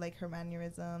tell like her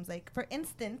mannerisms. Like for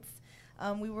instance,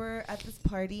 we were at this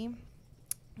party.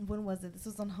 When was it? This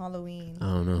was on Halloween. I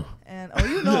don't know. And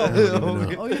you know. I don't even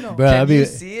know. Oh, you know. Bro, Can I'd you be-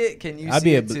 see it? Can you I'd see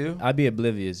be it too? I'd be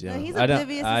oblivious, yo. No, he's I don't.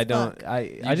 oblivious I as don't. fuck. I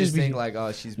You just just be think like,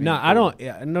 oh, she's being No, I cool. don't.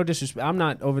 Yeah, no disrespect. I'm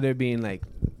not over there being like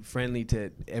friendly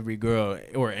to every girl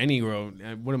or any girl.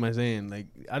 What am I saying? Like,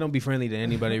 I don't be friendly to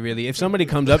anybody really. If somebody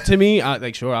comes up to me,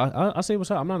 I'll say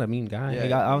what's up. I'm not a mean guy. Yeah.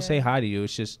 Like, I'll Yeah. say hi to you.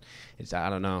 It's just, I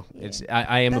don't know. Yeah. It's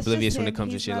I am That's oblivious just when it him.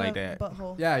 comes He's to shit not like a that.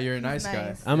 butthole. Yeah, you're a He's nice guy.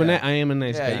 nice. I am a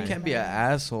nice Yeah, guy. you can't be an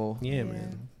asshole. Yeah, Yeah.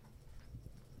 man.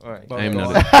 All right. But I am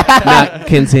go not. on. Not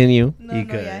continue. No, You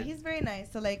no, could. yeah, he's very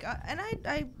nice. So like, and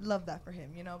I love that for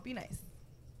him. You know, be nice.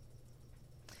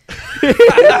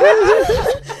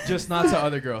 Just not to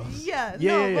other girls. Yeah,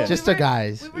 Yeah, no, yeah, but yeah. Just we the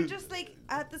guys. We were just like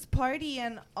at this party,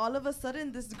 and all of a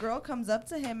sudden, this girl comes up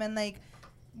to him and like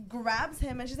grabs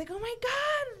him, and she's like, "Oh my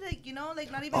god!" Like, you know,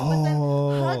 like not even, but then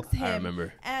hugs him. I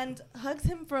remember. And hugs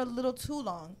him for a little too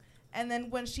long. And then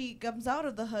when she comes out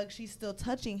of the hug, she's still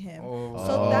touching him. Oh.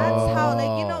 So that's how,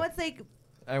 like, you know, it's like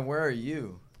And where are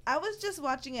you? I was just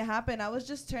watching it happen. I was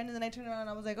just turning, and then I turned around and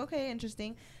I was like, okay,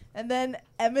 interesting. And then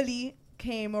Emily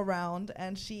came around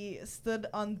and she stood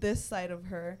on this side of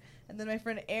her. And then my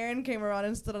friend Aaron came around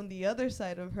and stood on the other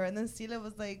side of her. And then Sila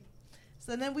was like,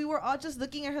 so then we were all just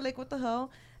looking at her like, what the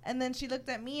hell? And then she looked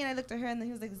at me and I looked at her, and then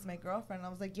he was like, this is my girlfriend. And I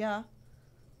was like, yeah,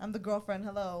 I'm the girlfriend.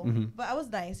 Hello. Mhm. But I was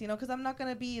nice, you know, because I'm not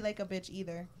going to be like a bitch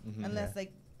either. Mhm. Unless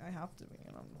like I have to be,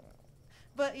 you know.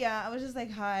 But yeah, I was just like,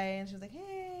 hi. And she was like,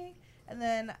 hey. And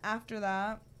then after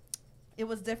that, it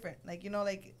was different. Like, you know,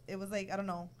 like it was like, I don't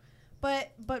know.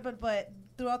 But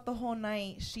throughout the whole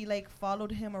night, she like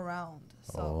followed him around.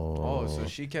 So Oh, so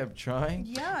she kept trying?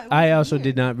 yeah. It was I also weird.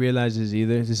 did not realize this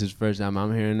either. This is the first time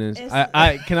I'm hearing this. It's-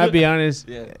 I can I be honest?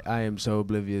 Yeah. I am so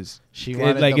oblivious. She It-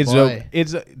 wanted like the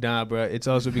it's boy. nah, bro. It's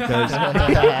also because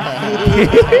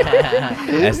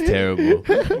that's terrible.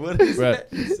 What is Bruh.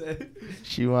 that?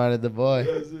 She wanted the boy.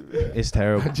 It's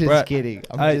terrible. I'm just Bruh, kidding.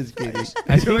 I'm I- just kidding.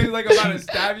 Julie's like about to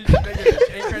stab you, just making a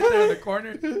shake right there in the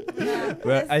corner. Yeah,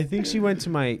 Bruh, I think she went to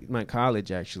my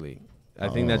college actually. I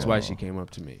think that's why she came up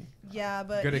to me. yeah,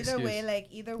 but Good either excuse. way, like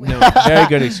either way, No, very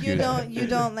good you excuse.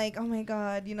 don't like, oh my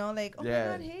god, you know, like, oh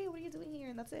Yeah. my god, hey, what are you doing here?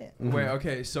 And that's it. Mhm. Wait,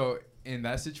 okay, so in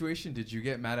that situation, did you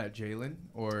get mad at Jaylon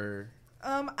or?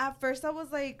 At first I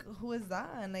was like, who is that?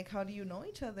 And like, how do you know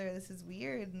each other? This is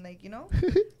weird. And like, you know,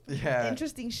 Yeah.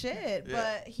 interesting shit. Yeah.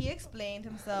 But he explained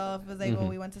himself. It was like, oh,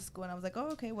 we went to school. And I was like, oh,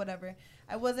 okay, whatever.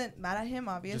 I wasn't mad at him,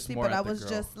 obviously, more but at I the was girl.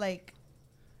 just like,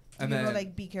 And you know, then-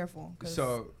 like, be careful. 'cause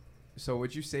So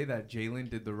would you say that Jaylon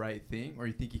did the right thing, or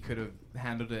you think he could have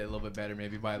handled it a little bit better,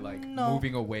 maybe by like No.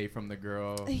 moving away from the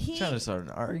girl? he, Trying to start an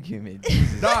argument.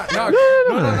 No.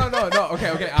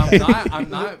 Okay. I'm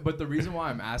not. But the reason why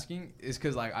I'm asking is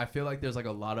because like I feel like there's like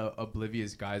a lot of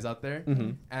oblivious guys out there,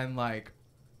 Mhm. and like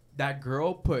that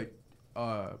girl put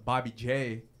Bobby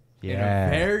J in Yeah. a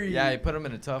very Yeah, he put him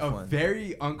in a tough one.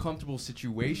 very uncomfortable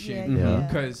situation Yeah, Yeah. yeah.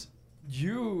 because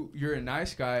you're a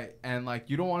nice guy and like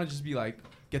you don't want to just be like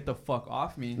get the fuck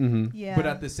off me. Mm-hmm. yeah. But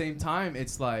at the same time,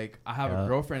 it's like I have Yeah. a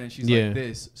girlfriend and she's Yeah. like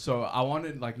this. So I want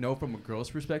to like know from a girl's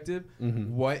perspective,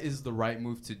 Mhm. what is the right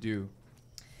move to do?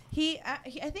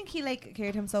 I think he like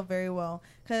carried himself very well,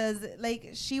 cause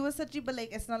like she was touchy, but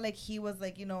like it's not like he was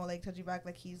like, you know, like touchy back,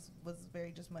 like was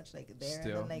very just much like there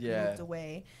Still. and then like Yeah. moved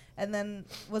away, and then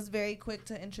was very quick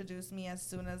to introduce me as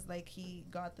soon as like he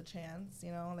got the chance,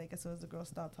 you know, like as soon as the girl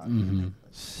stopped talking. Mhm. Like,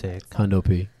 Sick. Condo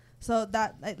P. so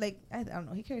that I don't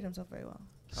know, he carried himself very well.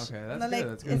 Okay, No, that's like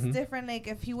good. That's good. it's Mhm. different. Like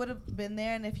if he would have been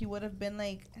there and if he would have been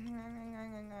like,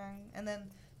 and then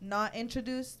not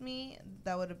introduced me,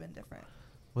 that would have been different.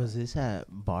 Was this at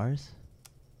bars?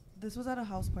 This was at a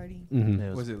house party.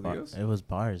 Was it Leo's? It was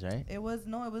bars, right? It was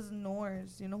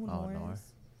Noor's. You know who Noor Noor. is?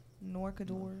 Noor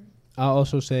Kador. I'll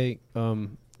also say,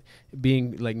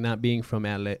 being like not being from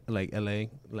LA,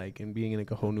 and being in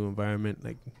like a whole new environment,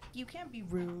 like You can't be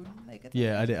rude. Like it's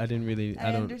yeah, I okay. didn't really,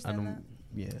 I I understand don't, that.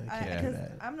 yeah, I can't do Because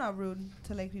that. I'm not rude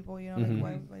to like people. You know, Mhm.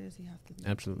 like why does he have to be?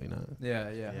 Absolutely not. Yeah,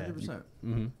 Yeah. 100%.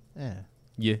 Mm-hmm. Yeah,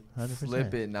 Yeah. 100%.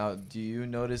 Flip it now. Do you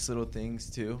notice little things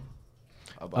too?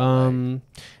 About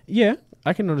Yeah,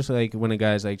 I can notice like when a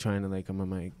guy's like trying to like come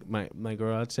on my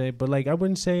girl, I'd say, but like I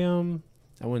wouldn't say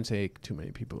too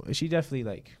many people. She definitely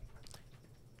like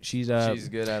she's she's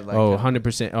good at like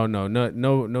 100%. Oh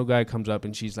no guy comes up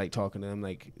and she's like talking to him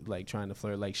like trying to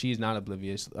flirt. Like she's not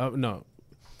oblivious. No,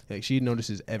 like she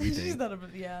notices everything. She's not a,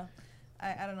 yeah.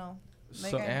 I don't know.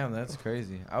 Like So damn, that's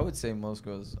crazy. I would say most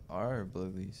girls are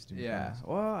oblivious. To be Yeah. honest.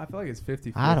 Well, I feel like it's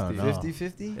 50-50. I don't know.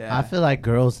 50-50? Yeah. I feel like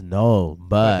girls know,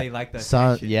 but they like the some,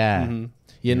 attention. yeah. Mhm.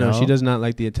 You No, she know? does not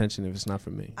like the attention if it's not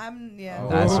from me. I'm yeah. Oh.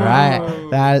 That's Whoa.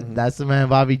 right. That's the man,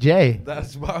 Bobby J.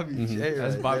 That's Bobby Mhm. J.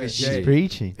 That's right Bobby there. J. She's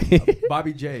preaching.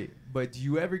 Bobby J. But do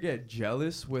you ever get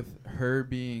jealous with her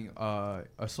being a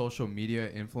social media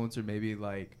influencer? Maybe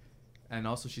like, and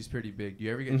also she's pretty big. Do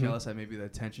you ever get Mhm. jealous at maybe the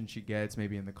attention she gets,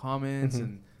 maybe in the comments Mhm.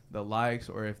 and the likes,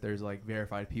 or if there's like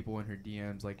verified people in her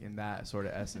DMs, like in that sort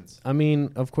of essence? I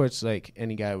mean, of course, like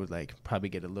any guy would like probably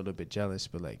get a little bit jealous,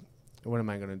 but like, what am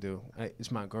I gonna do?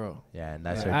 It's my girl. Yeah, and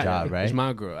that's Yeah. her job, right? It's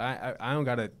my girl. I don't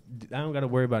gotta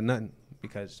worry about nothing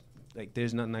because like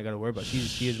there's nothing I gotta worry about.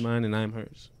 She is mine and I'm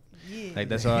hers. Yeah. Like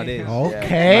that's all it is.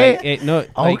 Okay. Like,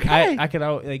 Okay. I could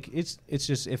like it's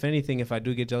just if anything, if I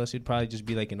do get jealous, it'd probably just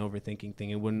be like an overthinking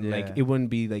thing. It wouldn't Yeah. it wouldn't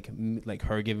be like like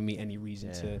her giving me any reason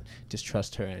Yeah. to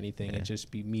distrust her or anything. Yeah. It'd just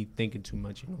be me thinking too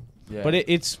much, you know. Yeah. But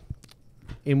it's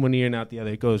in one ear and out the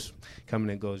other. It goes coming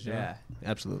and goes. You know? Yeah.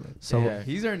 Absolutely. So, Yeah.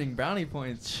 He's earning brownie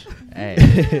points. hey,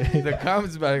 The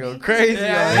comments about to go crazy.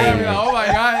 Yeah, on yeah, that. oh my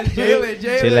God, Jaylen,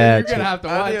 Chill you're out, gonna have to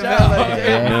I watch didn't out. realize yeah,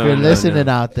 that. if No, you're no, listening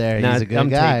no. out there, Nah, he's a good I'm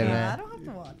guy, taking- I man. don't have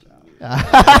to watch out.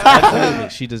 Absolutely.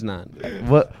 She does not.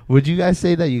 What would you guys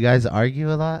say that you guys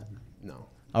argue a lot, No.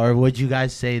 or would you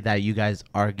guys say that you guys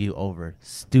argue over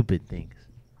stupid things?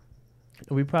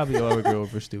 We probably all agree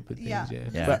over stupid things. Yeah. Yeah.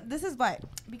 Yeah. But this is why,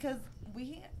 because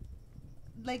we,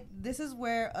 like, this is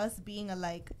where us being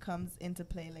alike comes into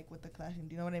play, like with the clashing.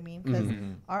 Do you know what I mean? Because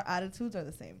Mhm. our attitudes are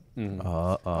the same. Mhm.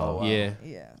 Oh, wow. Yeah.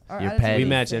 Yeah. Our You're attitudes petty. are We the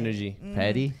match same. energy. Mhm.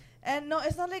 Petty. And no,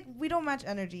 it's not like we don't match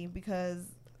energy because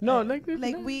No, uh, like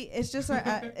we. It's just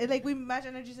our like we match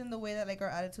energies in the way that like our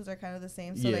attitudes are kind of the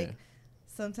same. So Yeah. like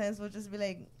sometimes we'll just be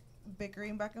like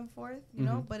bickering back and forth, you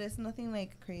know. Mhm. But it's nothing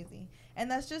like crazy,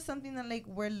 and that's just something that like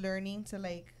we're learning to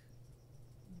like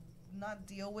not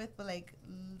deal with, but like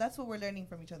that's what we're learning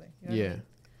from each other. You know what I Yeah. mean?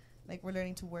 Like we're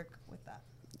learning to work with that.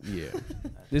 Yeah.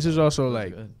 This is also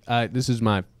That's like good. this is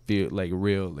my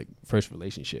real like first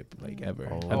relationship like ever.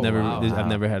 Oh, I've never wow. I've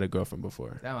never had a girlfriend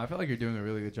before. Damn, I feel like you're doing a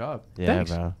really good job. Yeah, Thanks.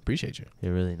 bro. Appreciate you.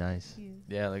 You're really nice.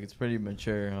 Yeah, like it's pretty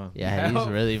mature, huh? Yeah, he's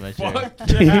really mature. Fuck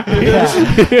yeah.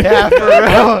 Yeah, for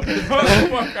real.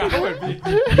 Fuck, I would be.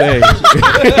 Hey.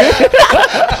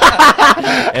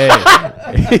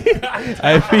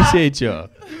 I appreciate y'all.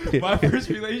 My first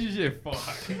relationship, fuck.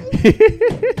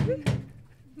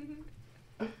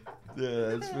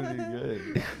 Yeah, that's pretty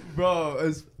good.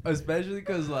 Bro, especially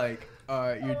because like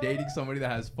you're dating somebody that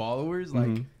has followers, like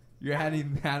Mhm. you're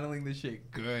handling this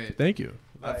shit good. Thank you.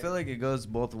 I feel like it goes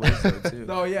both ways though too.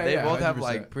 Oh, yeah, they yeah, both have 100%.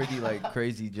 like pretty like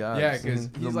crazy jobs. Yeah, because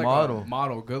the he's like model. a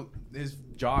model. Good. His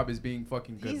job is being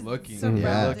fucking good He's looking. surrounded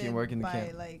Yeah. Looking, working the by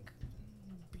camp. like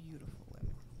beautiful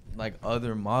women. Like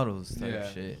other models type Yeah.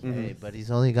 shit. Mhm. Hey, but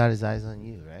he's only got his eyes on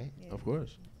you, right? Yeah. Of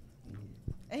course.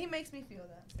 And he makes me feel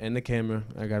that. And the camera.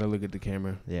 I gotta look at the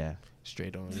camera Yeah.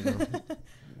 straight on. You know,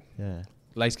 Yeah.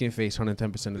 light skin face,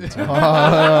 110% of the time.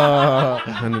 Oh.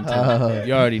 110.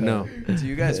 You already know. Do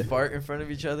you guys fart in front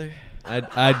of each other?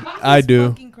 I do.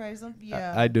 Fucking Christ,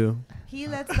 yeah. I do. He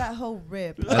lets that hoe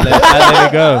rip. I let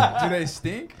it go. Do they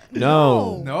stink?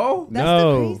 No. No. That's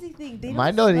No. the crazy thing. They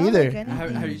Mine don't don't smell either. Like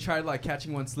Have you anything. tried like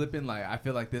catching one slipping? Like I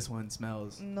feel like this one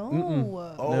smells. No.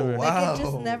 Mm-mm. Oh Never. Like wow. it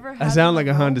just never I has sound an like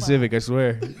a Honda aroma. Civic, I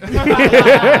swear.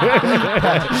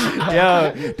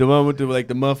 Yo, the one with the like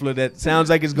the muffler that sounds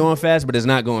like it's going fast, but it's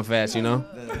not going fast, you know.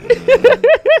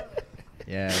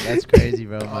 Yeah, that's crazy,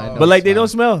 bro. Mine But like they smell. don't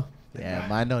smell. Yeah,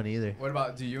 mine don't either. What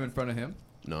about do you in front of him?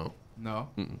 No. No.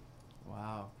 Mm-mm.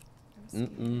 Wow.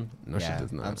 Mm-mm. No, Yeah, she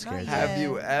does not. I'm scared. Not Have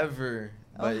you yet. ever?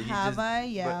 Oh, But you have just- I?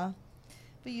 Yeah.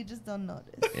 But you just don't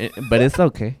notice. But it's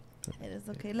okay. It is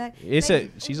okay. Like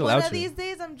she's allowed one of to. these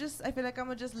days, I feel like I'm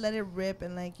gonna just let it rip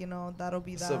and like that'll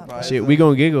be that. Surprise. Shit, we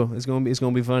gonna giggle. It's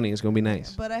gonna be funny. It's gonna be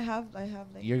nice. But I have like.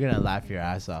 You're gonna laugh your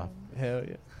ass off. Hell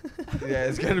yeah. Yeah,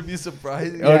 it's gonna be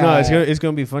surprising. Oh no, it's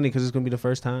gonna be funny because it's gonna be the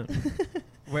first time.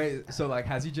 Wait, so like,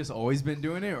 has he just always been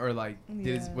doing it, or like,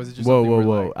 was it just Whoa, something whoa, where,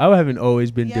 whoa! like- I haven't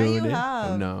always been Yeah, doing you it.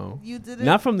 have. No, You did it.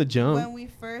 not from the jump. When we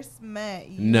first met,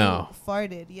 you No.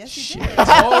 farted. Yes, you Shit. did.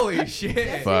 Holy shit!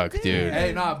 Yes, Fuck, you did. dude.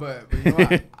 Hey, nah, but you know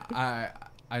what?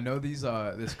 I know these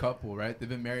this couple, right? They've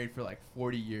been married for like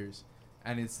 40 years,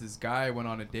 and it's this guy went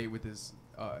on a date with his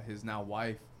now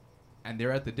wife, and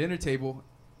they're at the dinner table,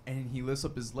 and he lifts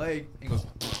up his leg and goes,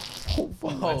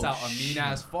 lets out a mean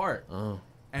ass fart,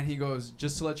 and he goes,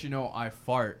 just to let you know, I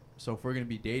fart. So if we're gonna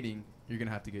be dating, you're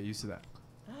gonna have to get used to that.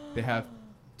 They have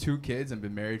 2 kids and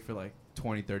been married for like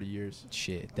 20, 30 years.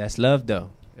 Shit, that's love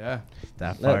though. Yeah.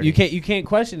 That Love. farting. You can't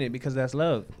question it because that's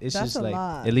love. It's That's just a like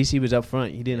lot. at least he was up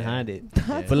front. He didn't hide it.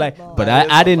 That's But like, a lot. but That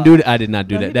is I a didn't lot. do that. I did not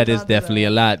do No, he that. That did is not do definitely that.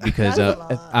 a lot because That's a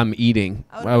lot. I'm eating.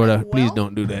 I would Why would be I? like, Please well?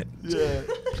 don't do that. Yeah.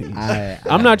 Please.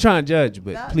 I'm not trying to judge,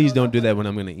 but That- please no, don't do that that when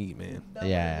I'm gonna eat, man. That would've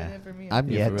Yeah. been it for me. I'm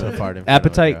Yeah, yet for to real. fart in front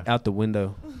Appetite of a girl. out the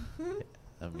window.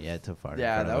 I'm yet to fart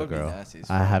Yeah, in front that of a would be girl. nasty as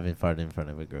I fuck. haven't farted in front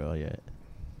of a girl yet.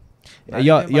 Not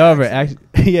Y'all even by ever accident?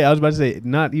 yeah, I was about to say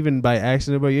not even by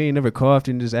accident, but you ain't never coughed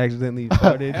and just accidentally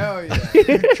farted. Hell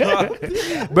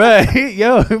yeah. Bruh,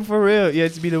 yo, for real. Yeah,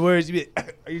 it's be the words. You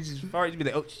just fart, you be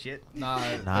like, oh shit.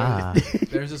 Nah.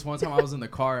 There's this one time I was in the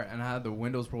car and I had the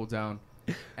windows rolled down,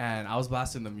 and I was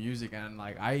blasting the music, and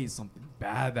like I ate something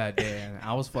bad that day, and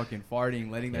I was fucking farting,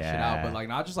 letting that shit out, Yeah. but like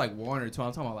not just like 1 or 2.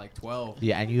 I'm talking about like 12.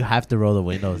 Yeah, and you have to roll the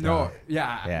windows No, down.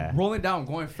 yeah, rolling down,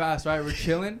 going fast, right? We're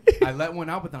chilling. I let one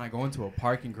out, but then I go into a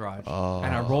parking garage,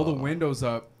 and I roll the windows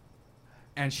up,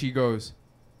 and she goes,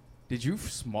 Did you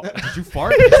fart?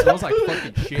 It smells like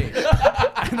fucking shit.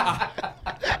 And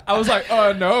I was like,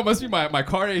 no, it must be my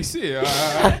car AC.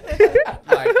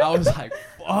 Like, I was like,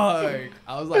 fuck.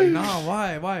 I was like, nah,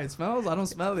 why? It smells? I don't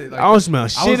smell it. Like, I don't smell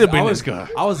shit up in this car.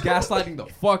 I was gaslighting the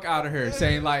fuck out of her,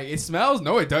 saying like, it smells?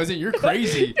 No, it doesn't. You're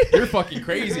crazy. You're fucking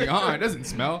crazy. It doesn't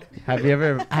smell. Have you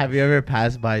ever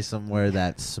passed by somewhere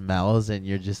that smells and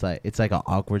you're just like, it's like an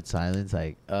awkward silence,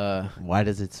 like, why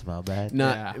does it smell bad?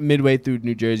 Not Yeah. midway through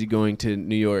New Jersey going to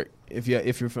New York. If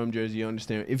you're from Jersey, you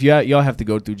understand. If y'all have to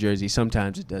go through Jersey,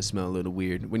 sometimes it does smell a little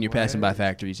weird when you're passing by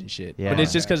factories and shit. Yeah. But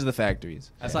it's just because of the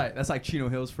factories. That's like Chino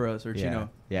Hills for us, or Yeah. Chino.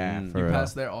 Yeah, Mm. for You real.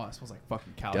 pass there, it smells like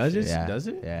fucking cow Does shit. it? Yeah. Does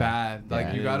it? Yeah. Bad. Like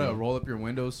Yeah. you gotta roll up your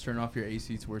windows, turn off your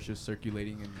AC to where it's just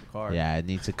circulating in the car. Yeah, it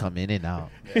needs to come in and out.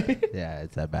 Yeah,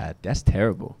 it's that bad. That's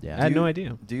terrible. Yeah. I had no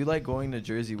idea. Do you like going to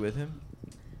Jersey with him?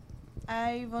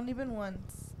 I've only been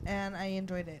once, and I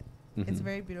enjoyed it. It's Mhm.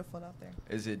 very beautiful out there.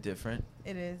 Is it different?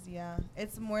 It is, yeah.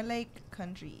 It's more like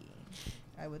country,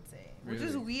 I would say, which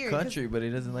is Really? weird. 'cause Country, but he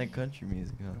doesn't like country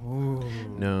music. Huh?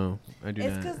 No, I do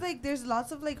It's not. because like there's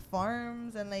lots of like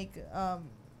farms and like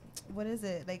what is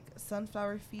it, like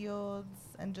sunflower fields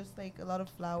and just like a lot of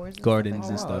flowers, and Gardens stuff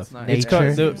and like stuff. That's nice. It's called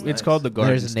Nature. the, it's called the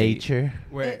garden. There's state. nature.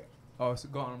 Wait. It- So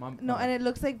go on. that. No, and it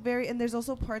looks like and there's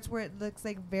also parts where it looks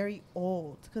like very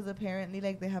old because apparently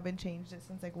like they haven't changed it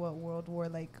since like what World War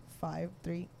like 5,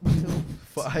 3, 2.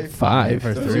 Five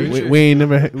or three. We ain't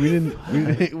never. We didn't.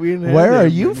 We didn't have Where that are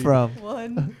you many. from?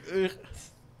 1.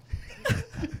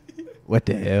 What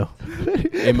the hell?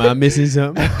 Am I missing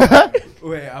something?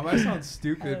 Wait, I might sound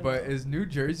stupid, but is New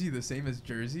Jersey the same as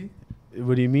Jersey?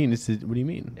 What do you mean? What do you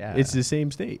mean? Yeah. It's the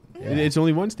same state. Yeah. It's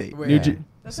only one state. Wait. New Yeah.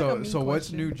 That's like a mean So what's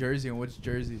question. New Jersey and what's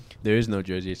Jersey? There is no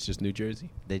Jersey. It's just New Jersey.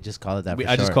 They just call it that.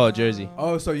 I just call it Jersey.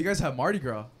 Oh, so you guys have Mardi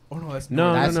Gras? Oh no, that's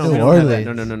No, That's no, New we don't have that.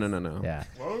 Orleans. No. Yeah.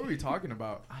 What were we talking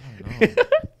about? I don't know.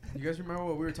 You guys remember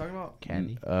what we were talking about?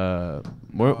 Candy.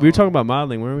 We were talking about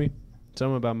modeling, weren't we?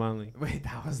 Something about modeling. Wait,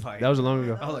 that was like That was long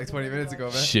ago. that was like 20 minutes ago,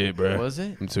 man. Shit, bro. Was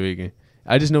it? I'm tweaking.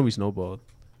 I just know we snowballed.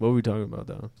 What were we talking about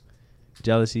though?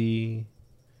 Jealousy.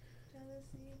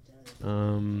 I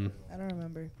don't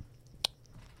remember.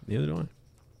 The other one.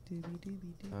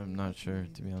 I'm not sure,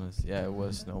 to be honest. Yeah, it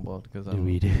was snowballed because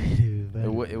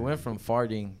it went from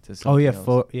farting to something Oh yeah,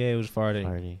 else. it was farting.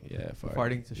 Farting. Yeah, farting.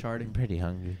 Farting to sharding. I'm pretty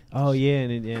hungry. Oh yeah,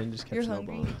 and it just kept You're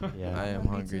snowballing. hungry? Yeah. I am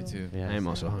hungry too. Yeah. I am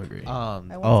also hungry. I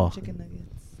want Oh, some chicken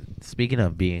nuggets. speaking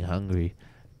of being hungry,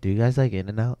 do you guys like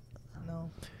In-N-Out?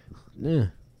 No. Yeah,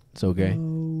 it's okay.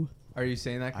 Are you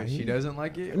saying that Are because she you? doesn't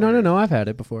like it? No. I've had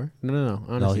it before. No.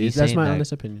 Honestly, he's that's saying my that-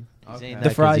 honest opinion. He's saying Okay. that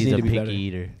The fries 'cause he's need a to be picky better.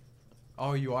 eater.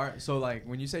 Oh, you are. So like,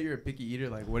 when you say you're a picky eater,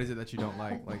 like, what is it that you don't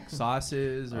like? Like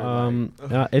sauces or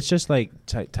It's just like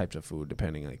types of food,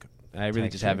 depending. Like, I really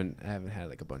just Texture. haven't had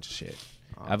like a bunch of shit.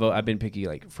 I've been picky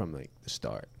like from like the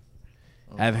start.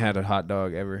 I haven't had a hot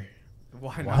dog ever.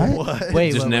 Why not? What?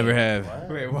 Wait, Just wait, never wait. have.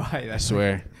 Wait, why? I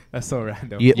swear. That's so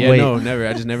random. You- Yeah, wait. no, never.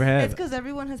 I just never It's have. because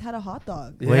everyone has had a hot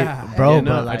dog. Wait, Yeah. bro, Yeah, but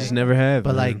no, I like, just never have. but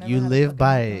man. like Never you had a live fucking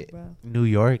by hot dog, bro. New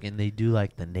York, and they do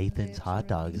like the Nathan's hot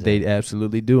dogs. They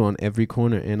absolutely do on every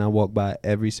corner, and I walk by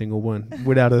every single one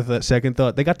without a second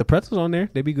thought. They got the pretzels on there;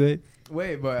 they be good.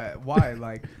 Wait, but why?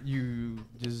 Like you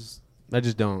just I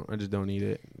just don't eat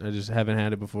it. I just haven't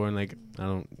had it before, and like I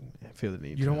don't feel the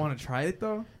need. you don't want to try it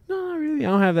though? No, not really. I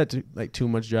don't have that too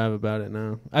much drive about it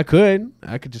now. I could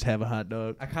just have a hot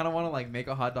dog. I kind of want to like make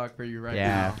a hot dog for you right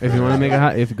Yeah. now. If you want to make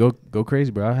go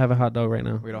crazy, bro. I'll have a hot dog right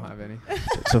now. We don't have any.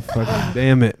 So fucking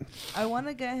damn it. I want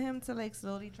to get him to like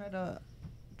slowly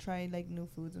try like new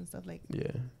foods and stuff. Like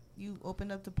Yeah, you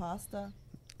opened up to pasta.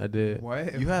 I did.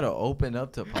 What? You had to open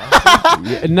up to pasta?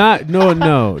 Yeah, not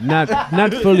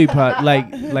fully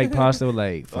like pasta with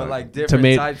like Or like different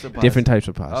tomato, types of pasta? different types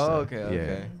of pasta. Oh, okay, okay.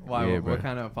 Yeah. Why? Yeah, what bro.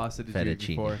 kind of pasta did you eat Fettuccine.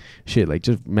 before? Shit, like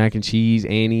just mac and cheese,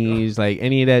 annies, like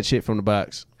any of that shit from the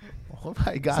box. Oh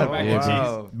my god! So, man. yeah,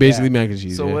 wow. Basically mac and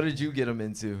cheese. So yeah. what did you get him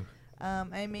into?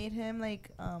 I made him like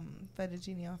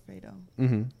fettuccine alfredo,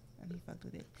 Mm-hmm. and he fucked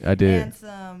with it. I did. And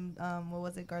some what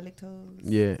was it? Garlic toast.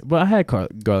 Yeah, but I had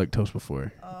garlic toast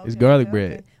before. Oh, It's okay, garlic okay,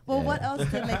 bread. okay. Well, Yeah. what else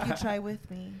did like you try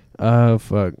with me?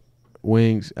 Fuck.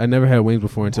 Wings. I never had wings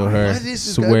before until her. What is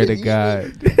this Swear guy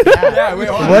to been God. Yeah, wait,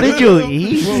 hold on. What did you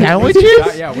eat? What's Sandwiches? your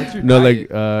di- yeah, what's your No, diet?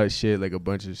 like shit, like a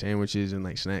bunch of sandwiches and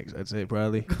like snacks. I'd say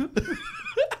probably.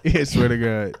 Yeah, swear to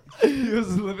God. He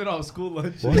was living off school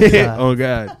lunch. What is that? Oh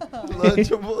God.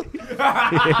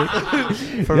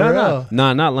 For Yeah, real?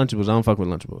 Nah, not Lunchables. I don't fuck with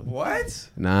Lunchables. What?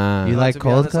 Nah. You like To be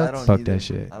cold honest, I cuts? don't Fuck either. that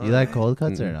shit. I don't You like know. cold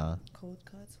cuts or Mm-mm. not? Cold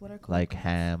cuts. What are cold Like cuts?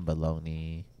 ham,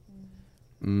 bologna.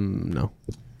 No.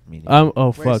 Meaning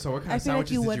Oh Wait, fuck. so what kind I of feel like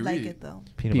sandwiches you did would you like eat? it though.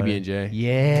 peanut butter. PB&J.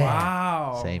 Yeah.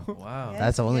 Wow. Same. Wow.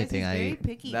 That's the Yes, only yes, thing he's I very eat.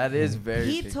 picky. That is very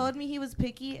He picky. told me he was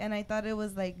picky, and I thought it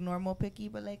was like normal picky,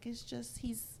 but like it's just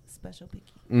he's special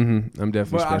picky. Mm-hmm. I'm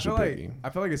definitely But special I picky.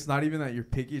 feel like it's not even that you're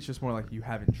picky. It's just more like you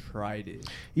haven't tried it.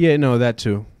 Yeah, no, that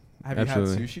too. Have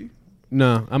Absolutely. you had sushi?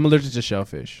 No, I'm allergic to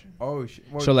shellfish. Oh shit.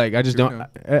 Well, So like, I just tuna.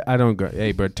 don't. I don't go.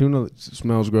 Hey, bro, tuna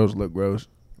smells gross, look gross.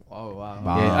 Oh wow.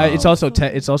 Wow. Yeah, it's also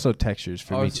it's also textures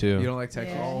for Oh, me so You too. don't like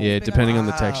texture? Yeah. Oh. Yeah, Big on depending on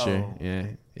the Wow. texture. Yeah,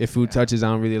 if food touches, I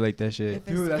don't really like that shit. If it's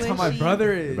Dude, that's how my squishy-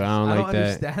 brother is. But I don't like that.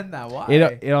 understand that. Why?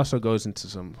 It also goes into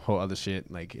some whole other shit,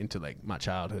 like into like my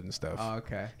childhood and stuff. Oh,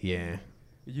 okay. Yeah.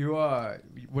 You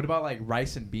what about like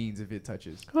rice and beans if it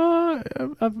touches? No,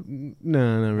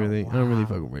 not really. I don't really wow.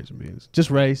 fuck with rice and beans. Just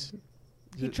rice.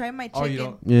 He tried my chicken. Oh, you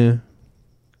don't. Yeah.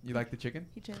 You like the chicken?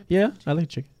 He tried the Yeah, chicken. I like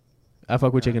chicken. I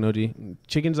fuck with Okay. chicken OG.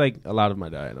 Chicken's like a lot of my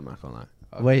diet. I'm not gonna lie.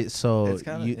 Okay. Wait, so It's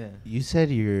kinda- you yeah. you said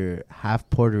you're half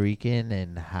Puerto Rican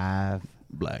and half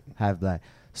Black. black.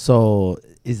 So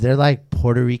is there like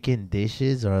Puerto Rican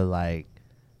dishes or like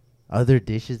other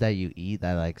dishes that you eat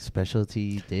that like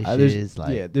specialty dishes?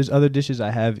 Like Yeah, there's other dishes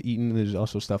I have eaten. There's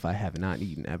also stuff I have not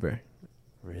eaten ever.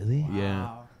 really? Yeah.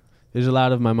 Wow. There's a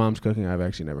lot of my mom's cooking I've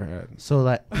actually never had. So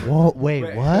like, whoa, wait,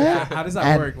 Wait, what? yeah, how does that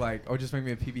And- work? Like, oh, just make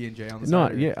me a PB&J on the No,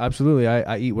 side? or- yeah, absolutely.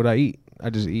 I eat what I eat. I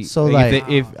just eat. So, if, like-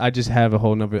 if I just have a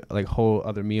whole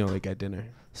other meal like at dinner.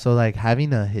 So like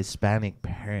having a Hispanic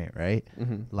parent, right?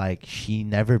 Mm-hmm. Like she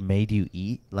never made you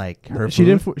eat like her. She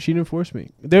food? didn't. She didn't force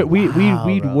me. There, Wow,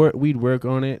 we'd bro. work. We'd work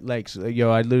on it. Like, so, yo,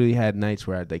 I literally had nights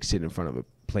where I'd like sit in front of a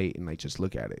plate and like just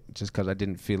look at it, just because I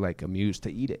didn't feel like amused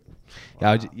to eat it.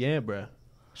 Wow. Yeah, bruh.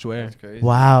 Swear. That's crazy.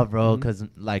 Wow, bro. Mhm. Because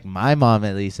like my mom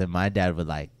at least and my dad would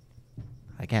like,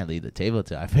 I can't leave the table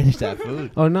till I finish that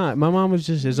food. Oh no, my mom was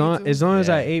just as Me long too. as long as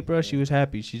I Yeah. ate, bro. She was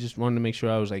happy. She just wanted to make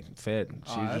sure I was like fed.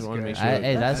 She Oh, that's just wanted to good. make sure.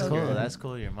 Hey, that's That's cool. okay. That's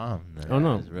cool. Your mom. Oh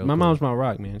no, That's real my cool. mom's my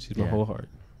rock, man. She's my Yeah. whole heart.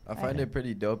 I find it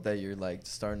pretty dope that you're like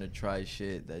starting to try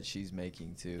shit that she's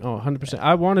making too. Oh, 100%.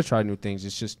 I want to try new things.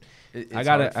 It's just It's I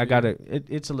hard for gotta. you?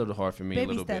 It's a little hard for me Baby a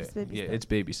little steps, bit. baby Yeah, steps. it's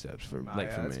baby steps for Nah, like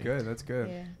yeah, for that's me. good. That's good.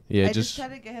 Yeah. Yeah, I just try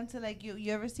to get him to like you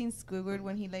ever seen Squidward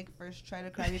when he like first tried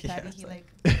a Krabby Yeah, Patty? it's He like-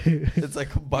 like It's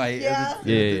like a bite. Yeah. and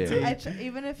Yeah, it's- yeah.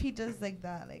 even if he does like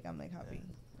that, like I'm like happy.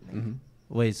 Like, Mhm.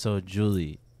 Wait, so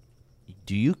Julie,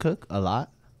 do you cook a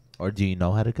lot, or do you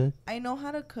know how to cook? I know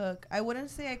how to cook. I wouldn't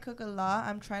say I cook a lot.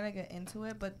 I'm trying to get into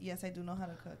it, but yes, I do know how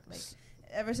to cook. Like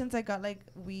ever since I got like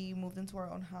we moved into our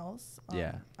own house.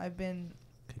 Yeah. I've been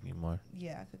Cooking more.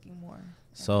 cooking more.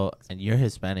 So, and you're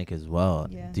Hispanic as well.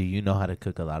 Yeah. Do you know how to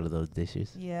cook a lot of those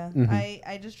dishes? Yeah, Mhm.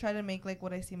 I just try to make like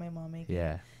what I see my mom make.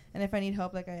 Yeah. And if I need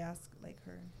help, like I ask like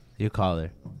her. You call her.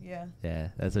 Yeah. Yeah,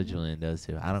 that's what Julian does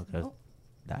too. I don't cook. Oh.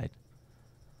 Died.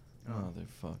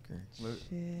 Motherfucker.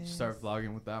 Shit. Just start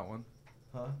vlogging with that one.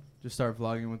 Huh? Just start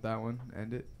vlogging with that one.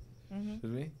 End it. Mhm.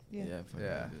 Should we? Yeah. Fuck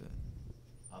Yeah. do that.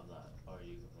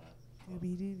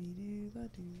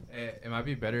 It might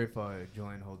be better if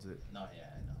Jaylon holds it. No, yeah,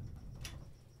 I know.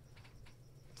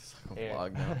 It's like a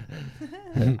vlog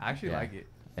now. I actually Yeah. like it.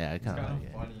 Yeah, I It's kind of kind like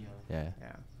of it. funny. Yeah,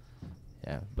 Yeah.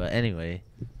 yeah. But anyway,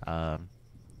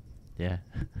 yeah.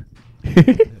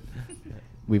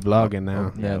 We vlogging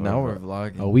now. Yeah, now we're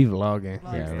vlogging. Oh, we vlogging.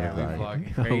 Yeah, Yeah, we're we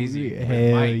vlogging. Crazy. with Hell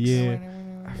mics.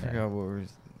 yeah. I forgot what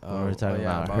we were talking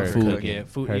about her food. cooking. Yeah,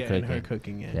 food. Her Yeah, and her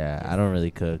cooking. cooking. Yeah, I don't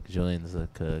really cook. Julian's a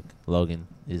cook. Logan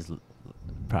is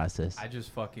process. I just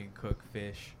fucking cook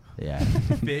fish. Yeah.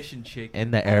 Fish and chicken.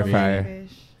 In the I air don't fryer. like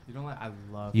fish. You know what? I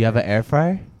love You have an fish. air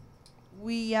fryer?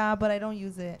 But I don't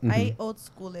use it. Mhm. I old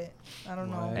school it. I don't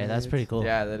know. What? Hey, that's pretty cool.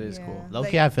 Yeah, that is Yeah. cool. Low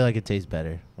Like- key, I feel like it tastes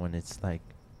better when it's like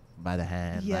by the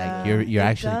hand. Yeah, Like you're it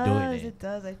actually doing does, it. It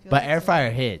does. I feel But like air it's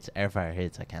fryer hits. Air fryer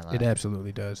hits. I can't lie. It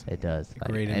absolutely does. It does. Like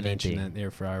Great invention anything. that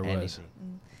air fryer was. Anything.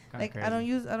 Kinda Like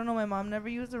crazy. I don't know. My mom never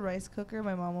used a rice cooker.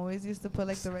 My mom always used to put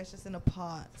like the rice just in a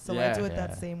pot. So I Yeah. do it Yeah.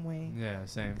 that same way Yeah,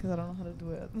 same. because I don't know how to do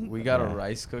it. We got Yeah. a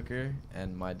rice cooker,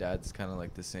 and my dad's kind of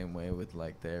like the same way with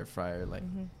like the air fryer. Like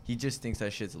Mhm. he just thinks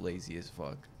that shit's lazy as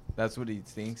fuck. That's what he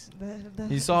thinks. That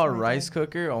He is saw a my rice dad.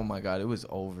 cooker. Oh my god, it was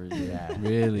over. Dude. Yeah.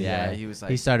 Really? Yeah, he was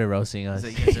like, he started roasting he's us.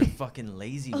 like, you guys are fucking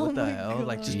lazy. Oh What the my hell?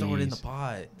 Like, just God. throw it in the Jeez.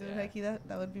 pot. Dude, Yeah. Hecky,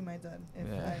 that would be my dad. If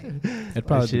Yeah. It'd that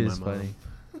probably shit be my is mom. funny.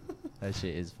 That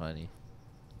shit is funny.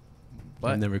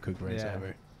 But I've never cooked rice Yeah.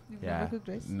 ever. You've Yeah. never cooked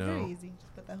rice? No. Very easy.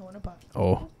 Just put that whole in a pot.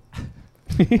 Oh.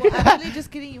 Well, actually, just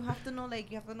kidding. You have to know,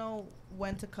 like, you have to know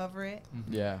when to cover it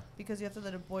yeah, because you have to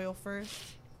let it boil first,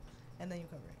 and then you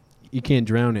cover it. You can't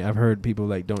drown it. I've heard people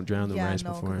like don't drown the yeah, rice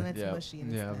no, 'cause before. then it's Yeah. mushy. And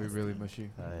it's Yeah, it'll be really nasty.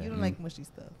 mushy. You don't Mm. like mushy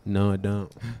stuff. No, I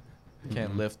don't.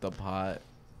 can't lift the pot,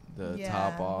 the yeah,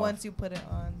 top off. once you put it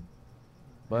on.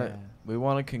 But Yeah. we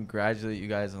want to congratulate you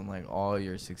guys on like all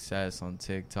your success on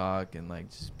TikTok and like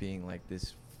just being like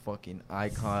this fucking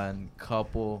icon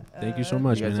couple. Thank you so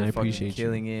much, You guys man. are I fucking appreciate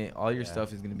killing you. it. All your Yeah.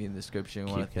 stuff is gonna be in the description.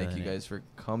 We want to Keep thank you killing it. guys for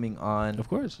coming on. Of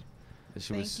course. This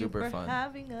shit Thank was super you for fun.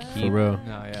 having us. For real. No,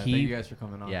 yeah. Thank Keep- you guys for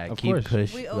coming on. Yeah, Of keep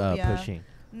course. Yeah. pushing.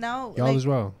 Now, Y'all like, as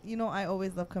well. you know, I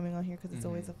always love coming on here because it's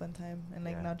always Mhm. a fun time. And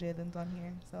like Yeah. now Jaylon's on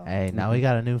here, so. Hey, now we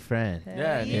got a new friend. Hell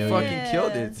Yeah, and you fucking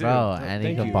killed it too. Bro, and he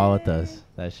Thank can you. ball with us.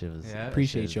 That shit was. Yeah. that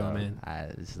Appreciate shit is y'all, dope.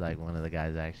 man. It's like one of the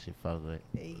guys I actually fuck with.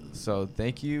 Hey. So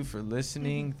thank you for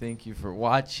listening. Thank you for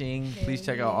watching. Please Hell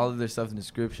check yeah. out all of their stuff in the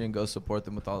description. Go support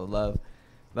them with all the love.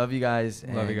 Love you guys.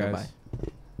 Love you and guys. goodbye.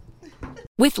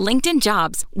 With LinkedIn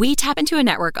Jobs, we tap into a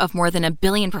network of more than 1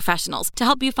 billion professionals to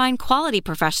help you find quality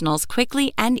professionals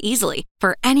quickly and easily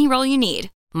for any role you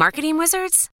need. Marketing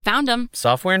wizards? Found them.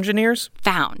 Software engineers?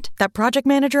 Found. That project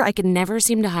manager I could never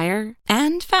seem to hire?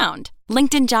 And found.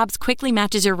 LinkedIn Jobs quickly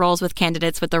matches your roles with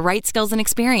candidates with the right skills and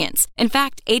experience. In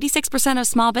fact, 86% of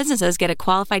small businesses get a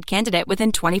qualified candidate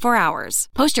within 24 hours.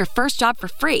 Post your first job for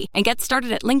free and get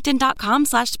started at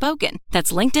linkedin.com/spoken.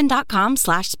 That's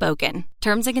linkedin.com/spoken.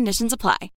 Terms and conditions apply.